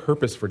Lord had a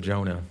purpose for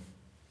Jonah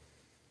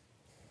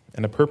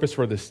and a purpose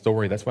for this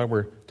story. That's why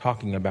we're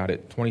talking about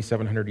it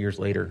 2,700 years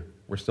later.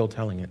 We're still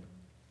telling it.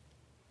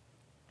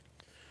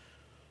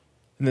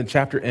 And the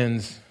chapter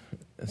ends,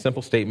 a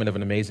simple statement of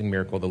an amazing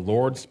miracle. The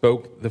Lord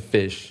spoke to the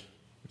fish,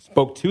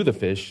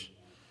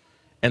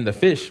 and the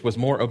fish was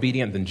more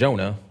obedient than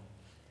Jonah,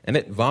 and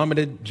it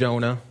vomited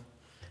Jonah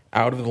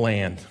out of the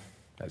land.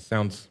 That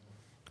sounds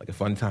like a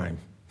fun time.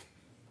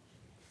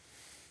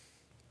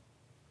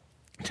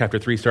 Chapter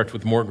 3 starts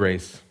with more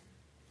grace.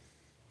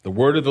 The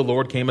word of the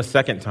Lord came a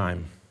second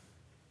time.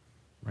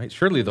 Right?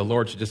 Surely the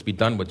Lord should just be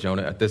done with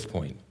Jonah at this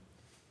point.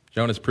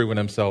 Jonah's proven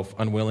himself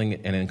unwilling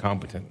and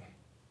incompetent.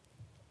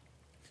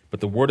 But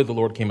the word of the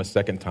Lord came a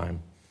second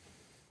time.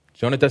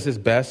 Jonah does his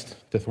best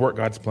to thwart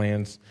God's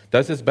plans,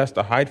 does his best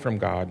to hide from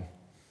God,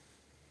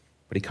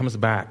 but he comes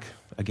back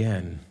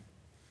again.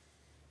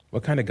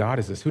 What kind of God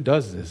is this? Who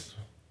does this?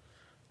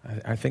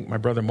 I thank my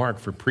brother Mark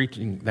for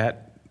preaching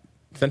that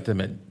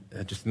sentiment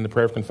just in the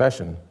prayer of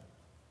confession.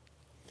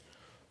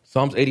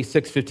 Psalms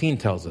 86:15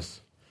 tells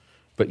us,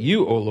 "But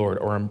you, O Lord,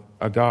 are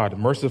a God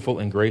merciful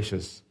and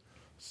gracious,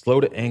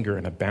 slow to anger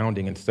and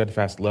abounding in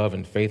steadfast love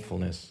and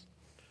faithfulness."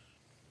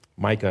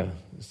 Micah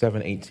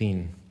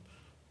 7:18,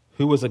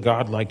 "Who was a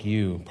God like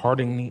you,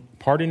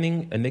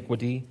 pardoning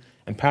iniquity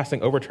and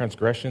passing over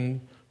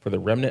transgression for the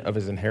remnant of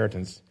his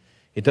inheritance?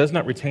 He does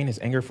not retain his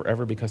anger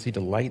forever because he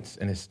delights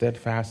in his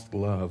steadfast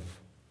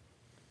love."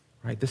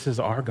 Right? This is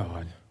our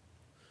God.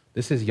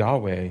 This is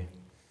Yahweh.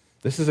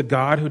 This is a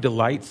God who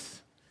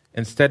delights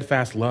in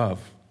steadfast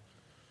love.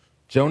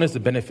 Jonah is the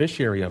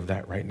beneficiary of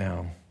that right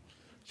now.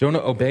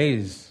 Jonah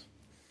obeys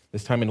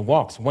this time and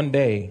walks one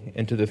day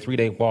into the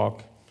 3-day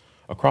walk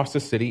across the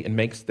city and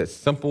makes this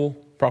simple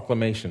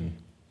proclamation.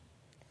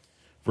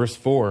 Verse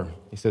 4,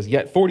 he says,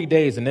 "Yet 40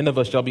 days and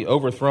Nineveh shall be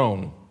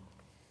overthrown."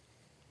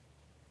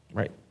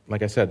 Right?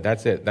 Like I said,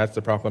 that's it. That's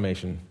the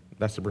proclamation.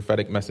 That's the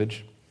prophetic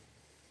message.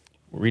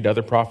 We read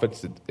other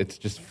prophets, it's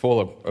just full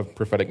of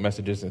prophetic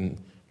messages, and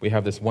we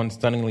have this one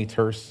stunningly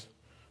terse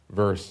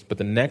verse. But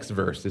the next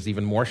verse is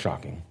even more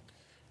shocking.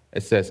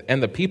 It says,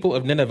 "And the people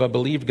of Nineveh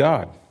believed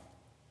God."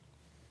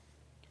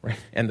 Right?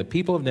 And the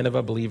people of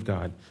Nineveh believed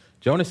God.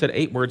 Jonah said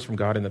 8 words from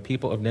God, and the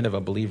people of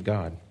Nineveh believed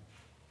God.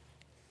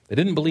 They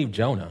didn't believe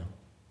Jonah.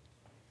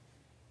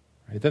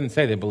 It doesn't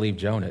say they believed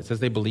Jonah. It says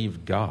they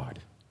believed God.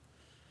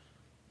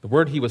 The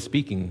word he was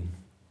speaking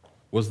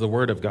was the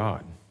word of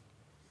God,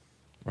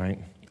 right?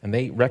 And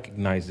they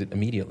recognized it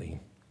immediately.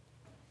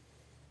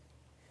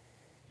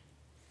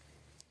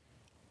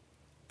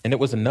 And it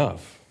was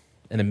enough.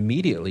 And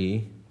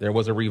immediately there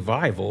was a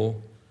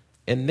revival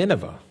in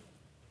Nineveh,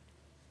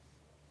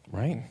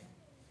 right?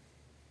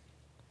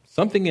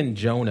 Something in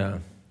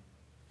Jonah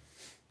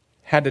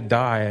had to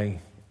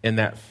die in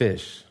that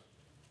fish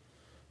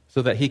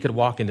so that he could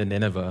walk into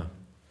Nineveh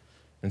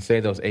and say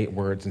those 8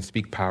 words and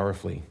speak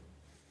powerfully.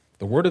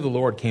 The word of the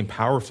Lord came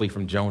powerfully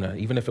from Jonah,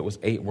 even if it was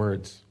 8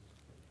 words.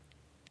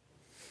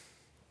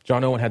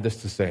 John Owen had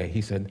this to say.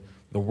 He said,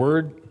 "The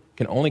word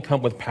can only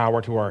come with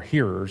power to our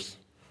hearers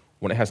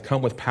when it has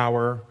come with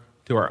power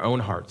to our own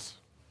hearts."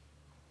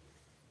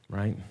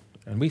 Right?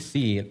 And we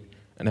see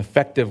an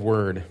effective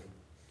word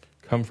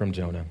come from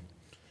Jonah.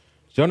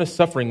 Jonah's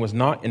suffering was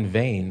not in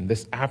vain.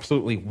 This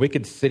absolutely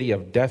wicked city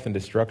of death and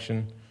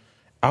destruction,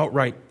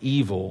 outright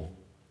evil,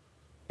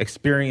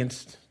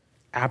 experienced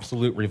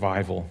absolute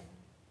revival.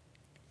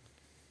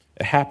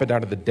 It happened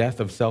out of the death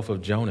of self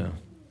of Jonah,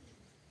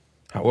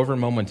 however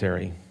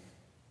momentary.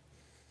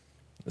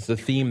 It's a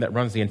theme that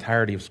runs the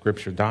entirety of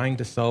Scripture, dying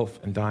to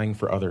self and dying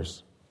for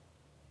others.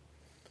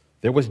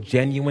 There was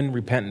genuine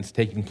repentance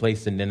taking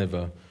place in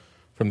Nineveh,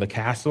 from the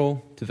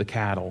castle to the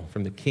cattle,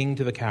 from the king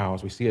to the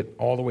cows. We see it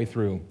all the way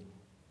through.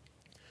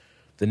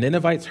 The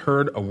Ninevites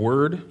heard a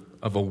word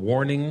of a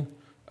warning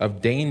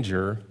of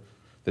danger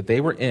that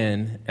they were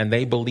in, and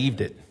they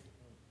believed it,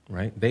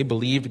 right? They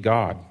believed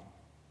God.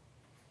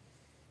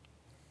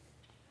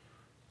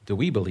 Do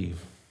we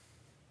believe?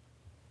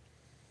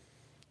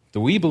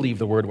 Do we believe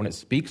the word when it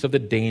speaks of the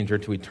danger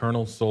to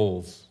eternal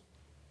souls,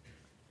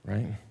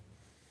 right?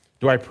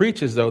 Do I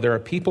preach as though there are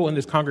people in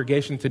this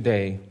congregation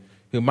today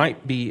who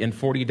might be in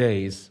 40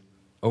 days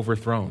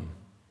overthrown?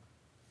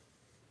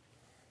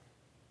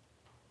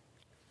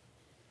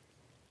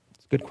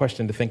 It's a good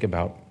question to think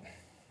about.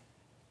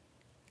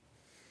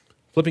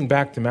 Flipping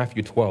back to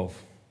Matthew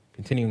 12,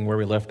 continuing where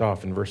we left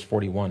off in verse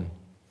 41.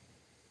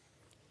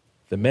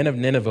 "The men of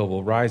Nineveh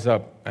will rise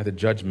up at the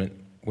judgment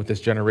with this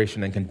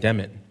generation and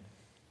condemn it.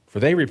 For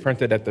they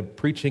repented at the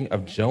preaching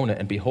of Jonah,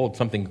 and behold,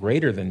 something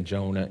greater than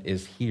Jonah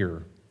is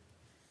here."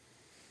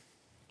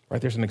 Right,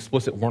 there's an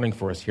explicit warning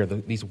for us here.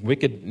 These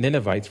wicked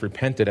Ninevites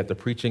repented at the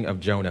preaching of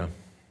Jonah.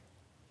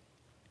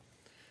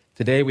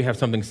 Today we have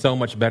something so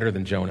much better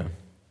than Jonah.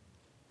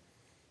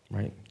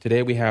 Right?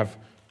 Today we have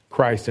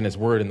Christ and his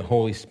word and the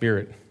Holy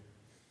Spirit.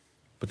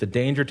 But the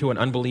danger to an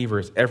unbeliever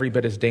is every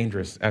bit as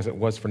dangerous as it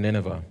was for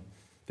Nineveh.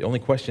 The only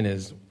question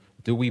is,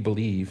 do we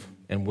believe,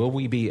 and will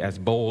we be as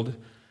bold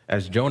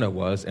as Jonah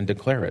was and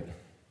declare it?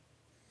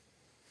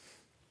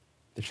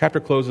 The chapter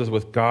closes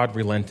with God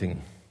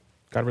relenting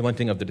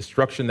of the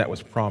destruction that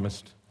was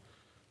promised,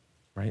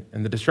 right?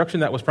 And the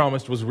destruction that was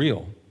promised was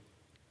real.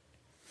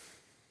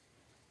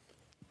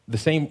 The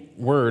same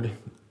word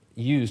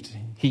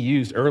he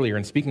used earlier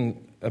in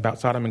speaking about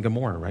Sodom and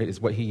Gomorrah, right,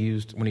 is what he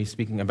used when he's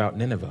speaking about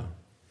Nineveh.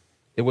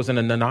 It was an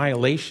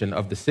annihilation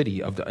of the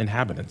city, of the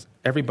inhabitants.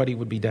 Everybody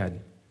would be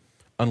dead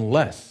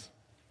unless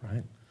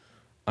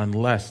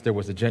there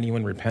was a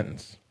genuine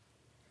repentance.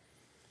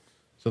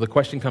 So the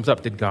question comes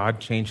up, did God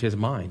change his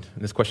mind?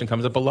 And this question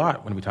comes up a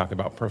lot when we talk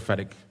about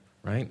prophetic,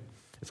 right?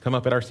 It's come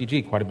up at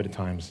RCG quite a bit of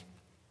times.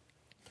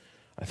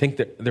 I think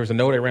that there's a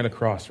note I ran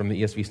across from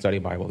the ESV Study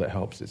Bible that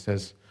helps. It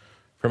says,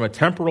 from a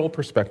temporal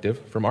perspective,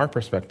 from our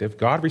perspective,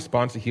 God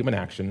responds to human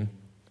action,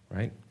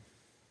 right?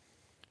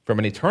 From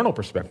an eternal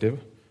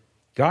perspective,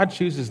 God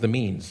chooses the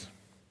means,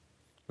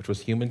 which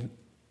was human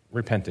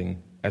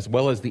repenting, as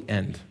well as the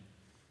end,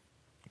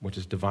 which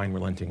is divine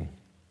relenting.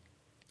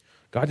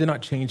 God did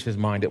not change his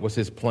mind. It was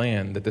his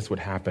plan that this would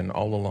happen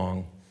all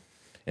along.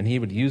 And he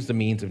would use the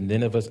means of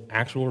Nineveh's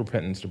actual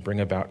repentance to bring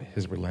about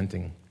his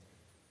relenting.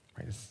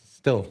 Right? It's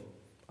still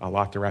a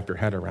lot to wrap your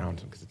head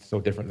around because it's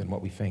so different than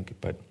what we think.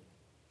 But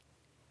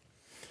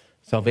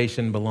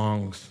salvation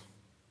belongs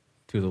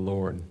to the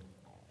Lord.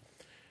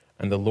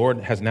 And the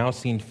Lord has now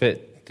seen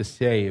fit to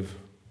save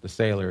the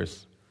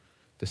sailors,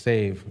 to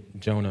save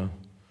Jonah,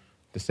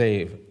 to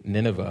save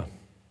Nineveh.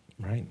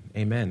 Right?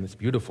 Amen. It's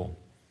beautiful.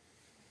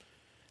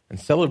 And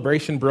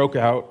celebration broke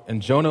out,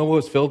 and Jonah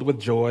was filled with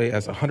joy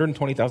as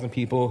 120,000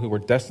 people who were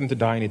destined to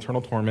die in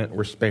eternal torment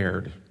were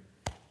spared.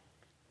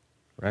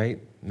 Right?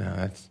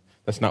 No,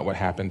 that's not what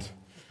happened.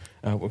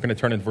 We're going to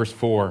turn to verse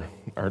 4,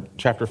 or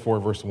chapter 4,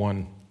 verse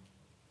 1.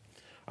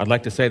 I'd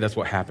like to say that's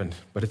what happened,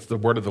 but it's the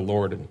word of the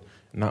Lord and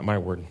not my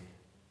word.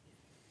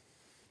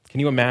 Can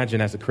you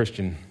imagine as a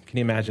Christian, can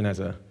you imagine as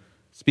a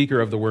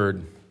speaker of the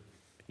word,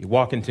 you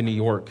walk into New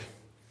York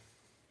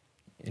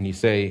and you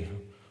say,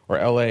 or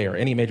LA or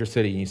any major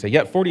city, and you say,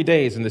 yet 40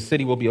 days and the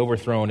city will be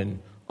overthrown,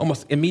 and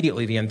almost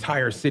immediately the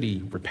entire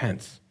city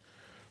repents,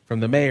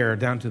 from the mayor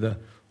down to the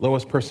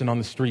lowest person on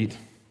the street,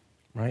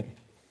 right?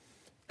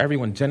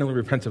 Everyone generally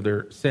repents of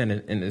their sin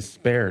and is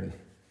spared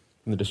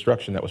from the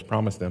destruction that was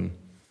promised them.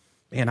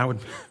 Man, I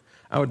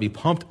would be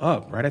pumped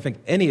up, right? I think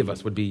any of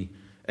us would be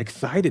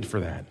excited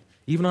for that.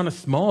 Even on a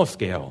small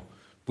scale,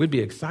 we'd be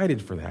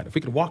excited for that. If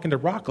we could walk into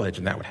Rockledge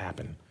and that would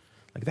happen,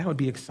 like that would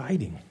be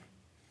exciting.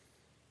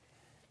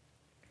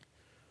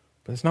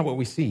 But it's not what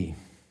we see,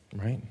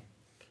 right?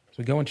 So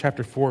we go in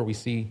chapter 4, we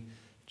see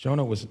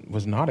Jonah was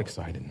not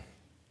excited.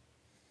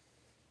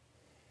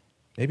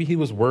 Maybe he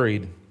was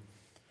worried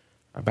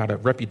about a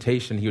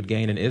reputation he would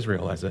gain in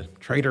Israel as a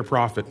traitor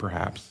prophet,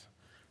 perhaps,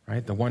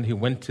 right? The one who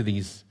went to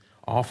these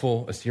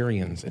awful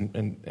Assyrians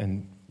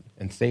and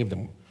saved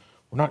them.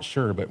 We're not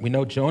sure, but we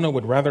know Jonah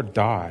would rather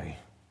die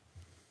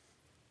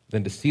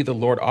than to see the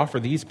Lord offer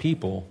these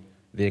people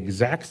the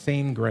exact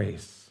same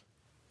grace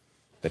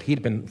that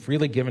he'd been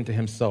freely given to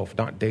himself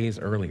not days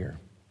earlier.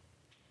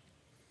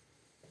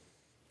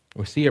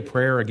 We see a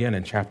prayer again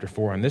in chapter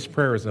 4, and this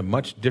prayer is a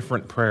much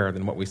different prayer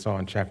than what we saw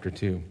in chapter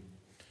 2.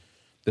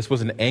 This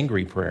was an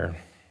angry prayer.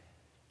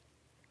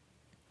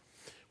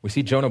 We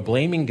see Jonah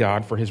blaming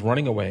God for his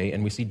running away,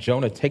 and we see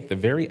Jonah take the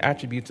very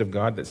attributes of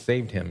God that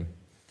saved him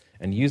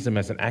and use them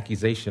as an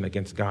accusation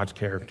against God's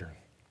character.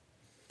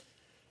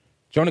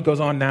 Jonah goes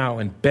on now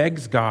and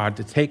begs God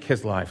to take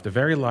his life, the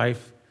very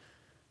life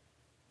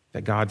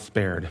that God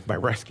spared by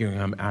rescuing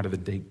him out of the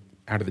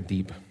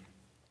deep.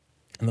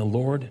 And the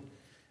Lord,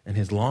 in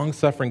his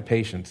long-suffering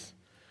patience,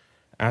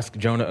 asks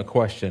Jonah a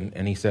question,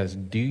 and he says,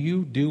 "Do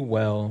you do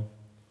well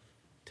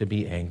to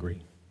be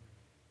angry?"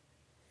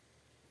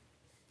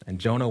 And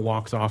Jonah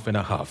walks off in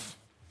a huff.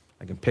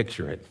 I can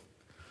picture it,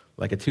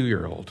 like a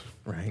 2-year-old,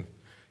 right?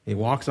 He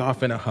walks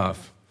off in a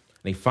huff,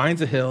 and he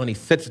finds a hill, and he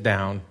sits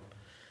down,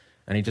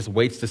 and he just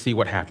waits to see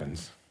what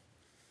happens.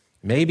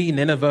 Maybe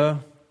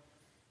Nineveh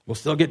will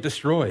still get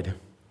destroyed.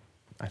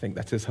 I think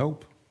that's his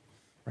hope,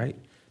 right?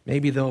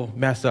 Maybe they'll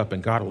mess up,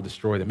 and God will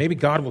destroy them. Maybe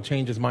God will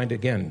change his mind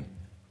again.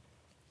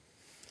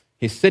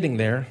 He's sitting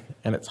there,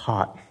 and it's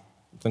hot.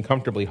 It's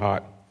uncomfortably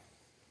hot.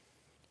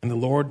 And the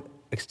Lord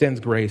extends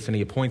grace, and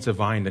he appoints a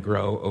vine to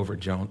grow over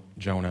Jonah,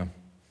 and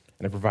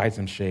it provides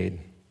him shade.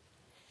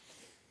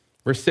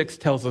 Verse 6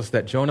 tells us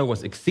that Jonah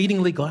was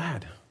exceedingly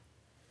glad,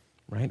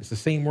 right? It's the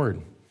same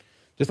word.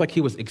 Just like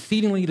he was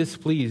exceedingly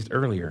displeased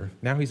earlier,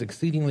 now he's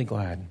exceedingly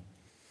glad.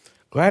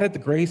 Glad at the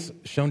grace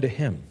shown to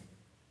him.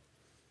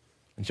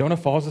 And Jonah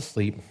falls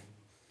asleep,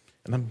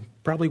 and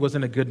probably was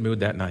in a good mood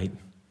that night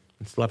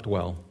and slept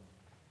well.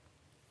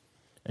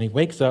 And he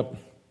wakes up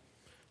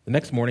the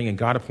next morning, and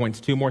God appoints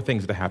 2 more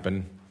things to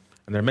happen,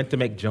 and they're meant to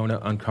make Jonah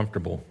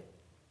uncomfortable.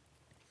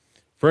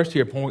 First, he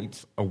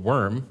appoints a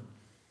worm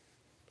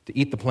to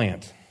eat the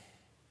plant.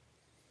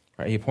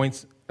 Right? He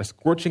appoints a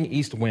scorching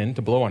east wind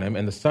to blow on him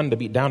and the sun to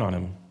beat down on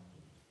him.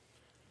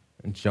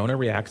 And Jonah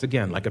reacts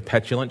again like a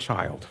petulant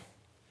child.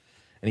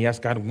 And he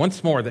asks God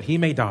once more that he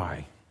may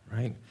die,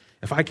 right?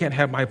 If I can't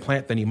have my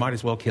plant, then you might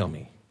as well kill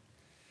me.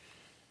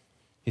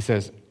 He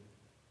says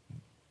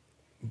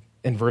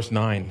in verse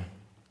 9,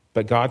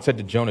 but God said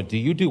to Jonah, do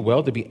you do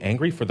well to be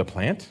angry for the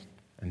plant?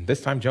 And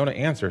this time Jonah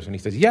answers, and he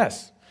says,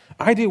 yes,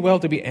 I do well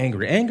to be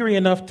angry, angry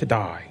enough to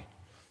die.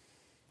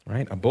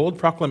 Right? A bold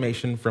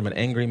proclamation from an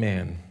angry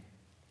man.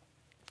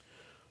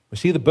 We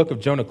see the book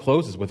of Jonah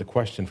closes with a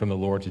question from the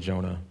Lord to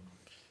Jonah.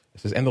 It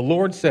says, and the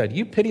Lord said,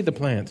 you pity the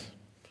plant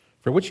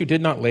for which you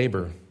did not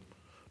labor,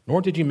 nor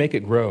did you make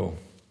it grow,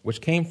 which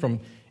came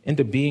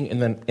into being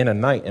in a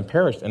night and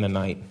perished in a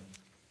night.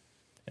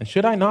 And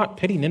should I not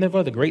pity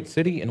Nineveh, the great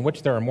city, in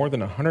which there are more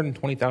than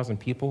 120,000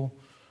 people,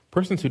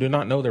 persons who do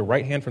not know their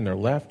right hand from their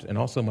left, and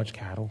also much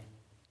cattle?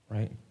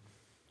 Right?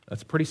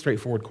 That's a pretty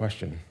straightforward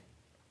question.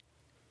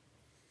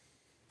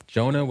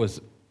 Jonah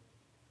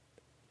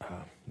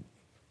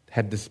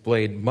had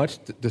displayed much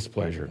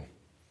displeasure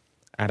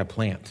at a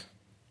plant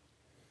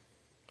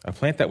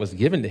that was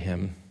given to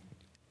him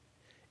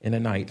in a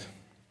night.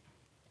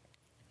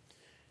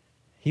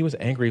 He was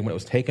angry when it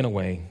was taken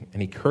away,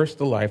 and he cursed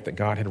the life that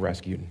God had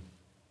rescued.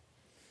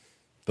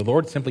 The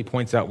Lord simply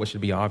points out what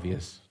should be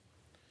obvious.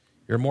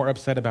 You're more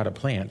upset about a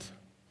plant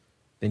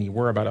than you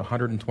were about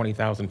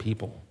 120,000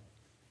 people,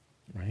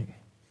 right?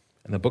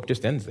 And the book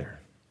just ends there.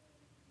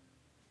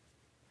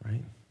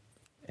 Right?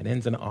 It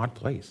ends in an odd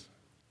place.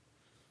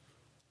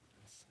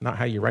 It's not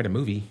how you write a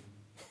movie.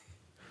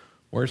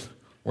 Where's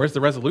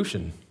the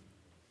resolution?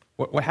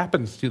 What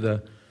happens to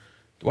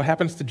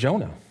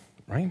Jonah?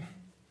 Right?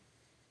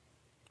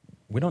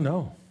 We don't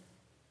know.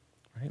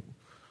 Right?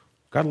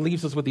 God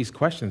leaves us with these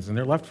questions, and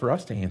they're left for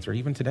us to answer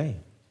even today.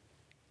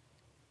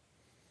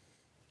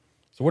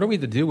 So what are we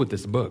to do with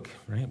this book?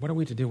 Right? What are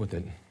we to do with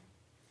it?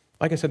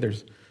 Like I said,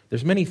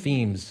 there's many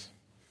themes.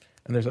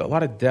 And there's a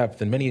lot of depth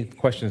and many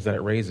questions that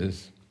it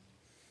raises.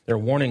 There are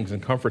warnings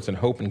and comforts and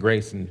hope and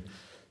grace and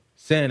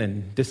sin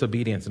and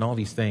disobedience and all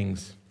these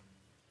things.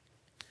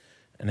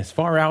 And as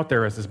far out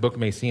there as this book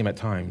may seem at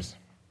times,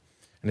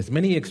 and as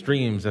many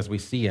extremes as we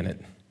see in it,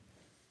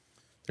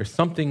 there's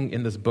something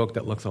in this book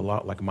that looks a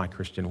lot like my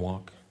Christian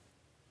walk,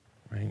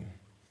 right?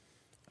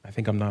 I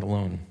think I'm not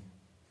alone.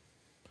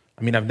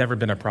 I mean, I've never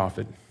been a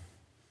prophet,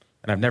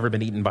 and I've never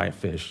been eaten by a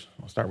fish.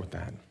 I'll start with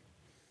that.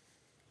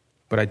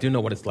 But I do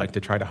know what it's like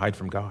to try to hide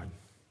from God,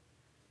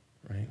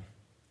 right?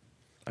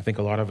 I think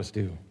a lot of us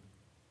do.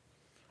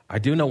 I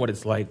do know what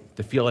it's like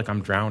to feel like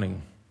I'm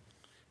drowning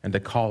and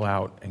to call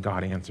out and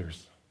God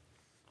answers,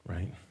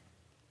 right?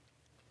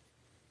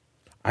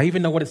 I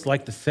even know what it's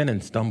like to sin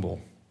and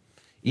stumble,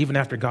 even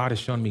after God has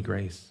shown me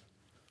grace,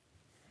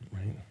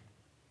 right?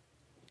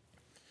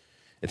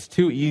 It's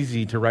too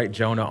easy to write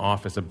Jonah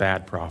off as a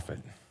bad prophet.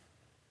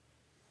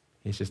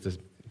 He's just an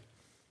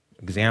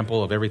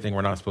example of everything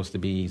we're not supposed to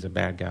be. He's a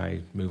bad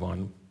guy. Move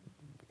on.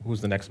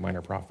 Who's the next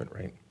minor prophet,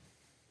 right?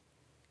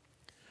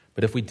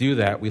 But if we do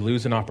that, we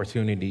lose an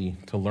opportunity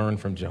to learn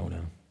from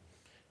Jonah.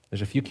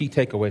 There's a few key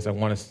takeaways I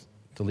want us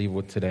to leave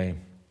with today.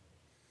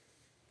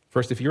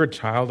 First, if you're a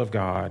child of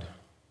God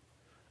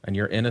and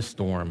you're in a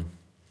storm,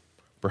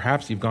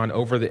 perhaps you've gone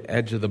over the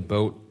edge of the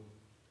boat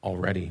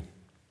already.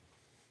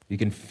 You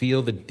can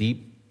feel the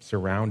deep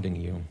surrounding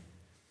you.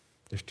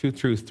 There's two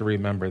truths to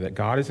remember: that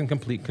God is in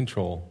complete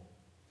control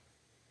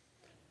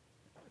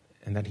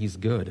and that he's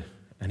good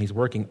and he's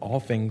working all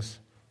things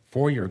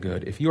for your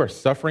good. If you are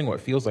suffering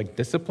what feels like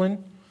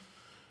discipline,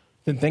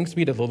 then thanks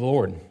be to the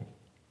Lord.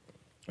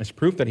 It's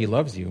proof that he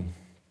loves you.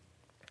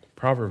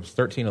 Proverbs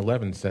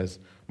 13:11 says,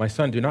 "My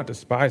son, do not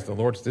despise the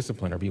Lord's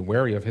discipline or be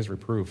wary of his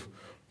reproof.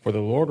 For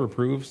the Lord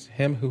reproves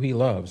him who he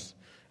loves,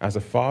 as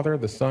a father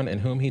the son in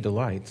whom he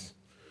delights."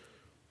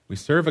 We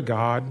serve a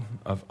God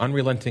of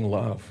unrelenting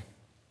love.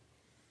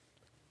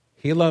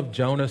 He loved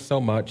Jonah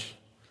so much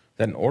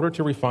that in order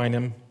to refine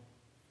him,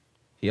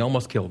 he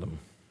almost killed him,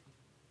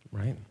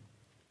 right?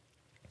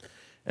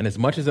 And as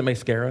much as it may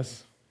scare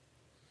us,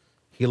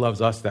 he loves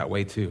us that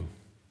way too.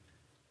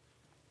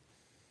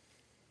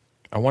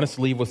 I want us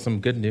to leave with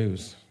some good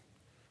news,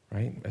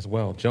 right, as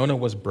well. Jonah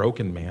was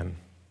broken, man.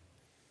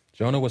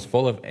 Jonah was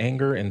full of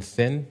anger and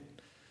sin.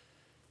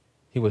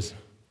 He was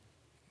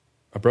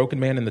a broken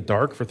man in the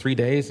dark for 3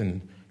 days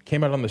and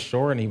came out on the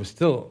shore, and he was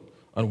still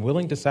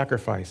unwilling to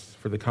sacrifice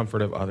for the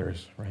comfort of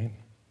others, right?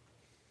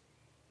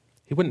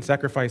 He wouldn't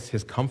sacrifice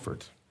his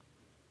comfort,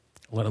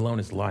 let alone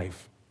his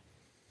life,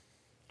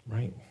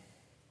 right?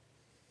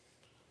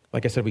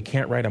 Like I said, we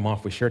can't write him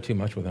off. We share too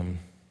much with him.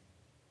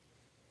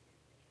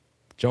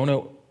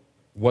 Jonah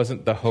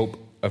wasn't the hope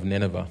of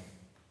Nineveh.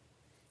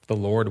 The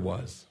Lord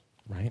was,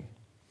 right?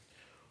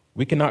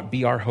 We cannot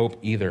be our hope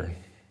either.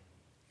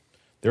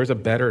 There's a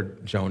better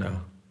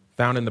Jonah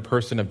found in the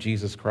person of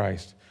Jesus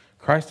Christ.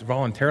 Christ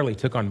voluntarily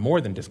took on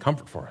more than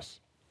discomfort for us,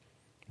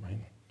 right?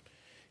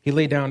 He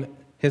laid down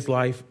his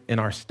life in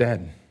our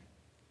stead.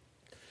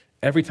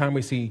 Every time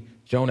we see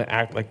Jonah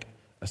act like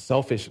a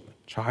selfish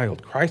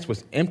child, Christ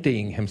was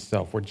emptying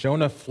himself. Where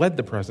Jonah fled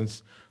the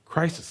presence,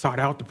 Christ sought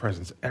out the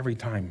presence every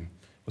time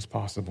it was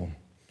possible.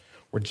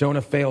 Where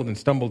Jonah failed and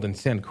stumbled in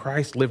sin,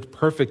 Christ lived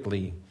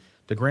perfectly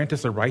to grant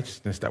us a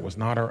righteousness that was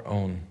not our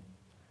own.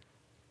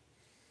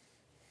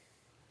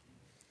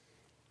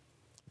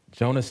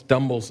 Jonah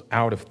stumbles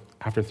out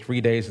after 3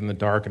 days in the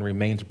dark and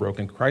remains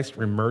broken. Christ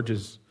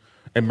emerges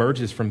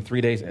from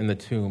 3 days in the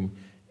tomb,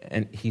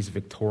 and he's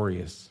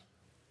victorious,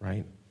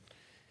 right?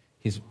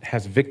 He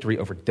has victory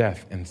over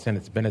death and sin.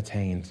 It's been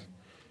attained.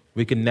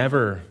 We can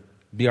never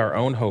be our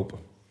own hope,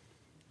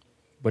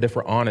 but if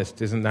we're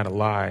honest, isn't that a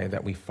lie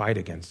that we fight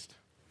against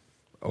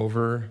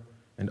over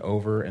and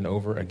over and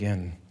over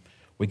again?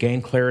 We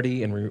gain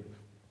clarity and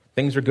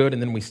things are good,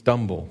 and then we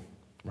stumble,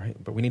 right?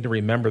 But we need to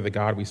remember the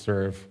God we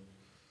serve,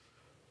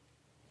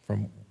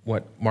 from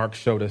what Mark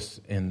showed us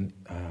in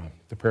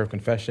the prayer of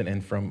confession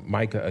and from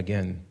Micah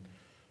again.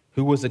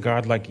 Who was a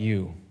God like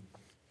you,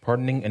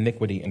 pardoning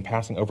iniquity and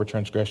passing over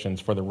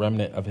transgressions for the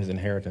remnant of his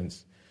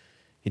inheritance?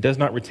 He does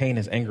not retain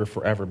his anger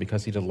forever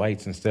because he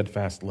delights in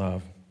steadfast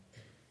love.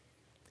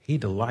 He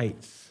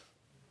delights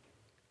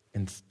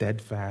in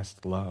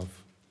steadfast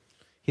love.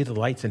 He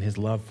delights in his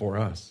love for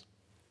us.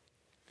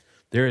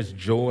 There is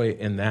joy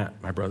in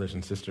that, my brothers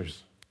and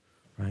sisters,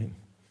 right?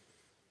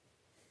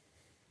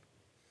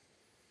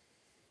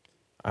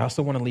 I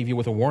also want to leave you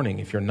with a warning.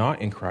 If you're not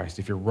in Christ,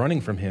 if you're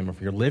running from him, if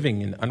you're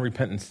living in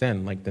unrepentant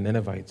sin like the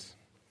Ninevites,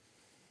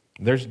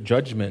 there's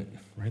judgment,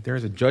 right? There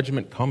is a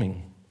judgment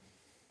coming.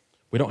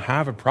 We don't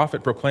have a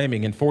prophet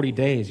proclaiming in 40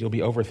 days you'll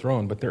be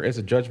overthrown, but there is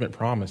a judgment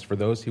promised for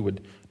those who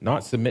would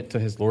not submit to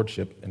his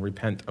lordship and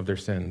repent of their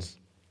sins.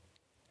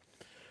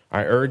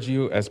 I urge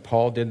you, as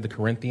Paul did the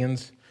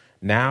Corinthians,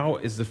 now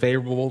is the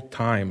favorable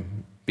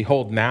time.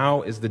 Behold,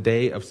 now is the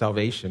day of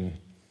salvation.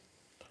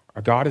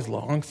 Our God is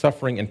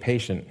long-suffering and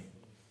patient,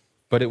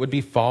 but it would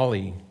be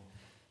folly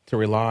to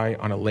rely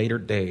on a later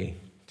day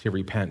to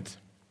repent.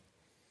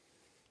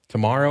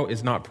 Tomorrow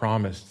is not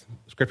promised.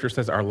 Scripture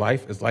says our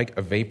life is like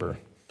a vapor.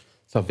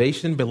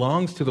 Salvation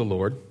belongs to the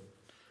Lord,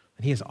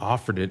 and he has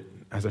offered it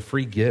as a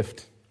free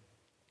gift.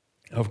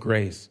 of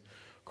grace.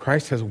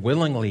 Christ has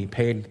willingly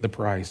paid the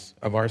price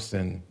of our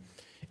sin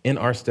in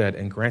our stead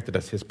and granted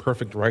us his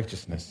perfect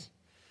righteousness.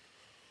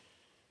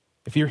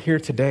 If you're here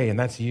today and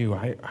that's you,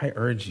 I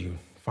urge you,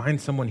 find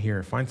someone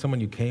here, find someone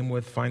you came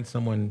with, find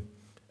someone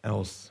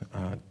else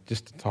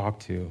just to talk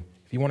to.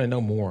 If you want to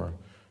know more,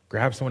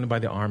 grab someone by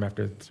the arm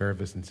after the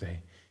service and say,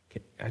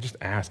 I just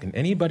ask. And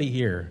anybody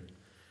here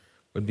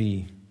would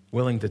be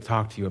willing to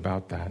talk to you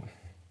about that.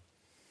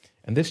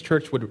 And this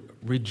church would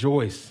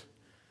rejoice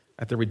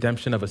at the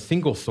redemption of a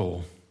single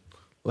soul,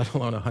 let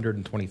alone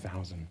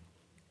 120,000.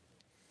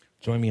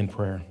 Join me in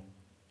prayer.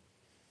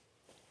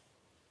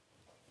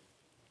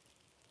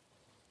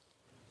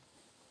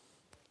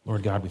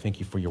 Lord God, we thank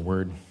you for your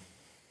word.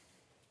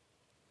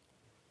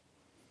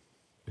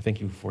 We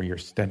thank you for your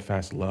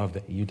steadfast love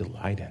that you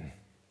delight in.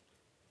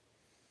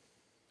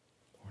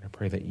 Lord, I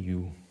pray that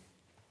you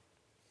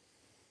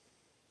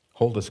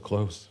hold us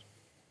close.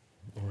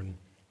 Lord,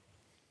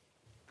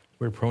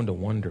 we're prone to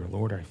wonder.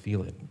 Lord, I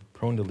feel it.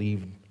 Prone to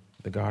leave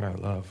the God I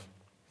love.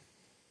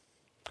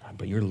 God,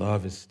 but your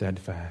love is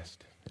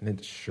steadfast and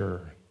it's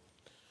sure.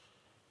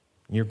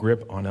 Your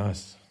grip on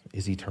us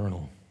is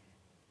eternal.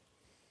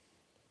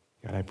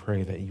 God, I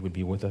pray that you would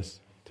be with us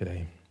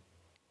today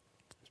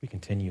as we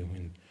continue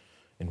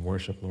in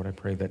worship. Lord, I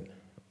pray that,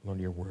 Lord,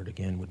 your word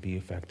again would be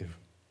effective.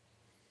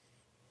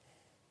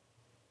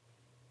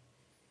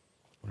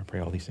 Lord, I pray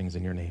all these things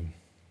in your name.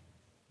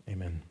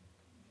 Amen.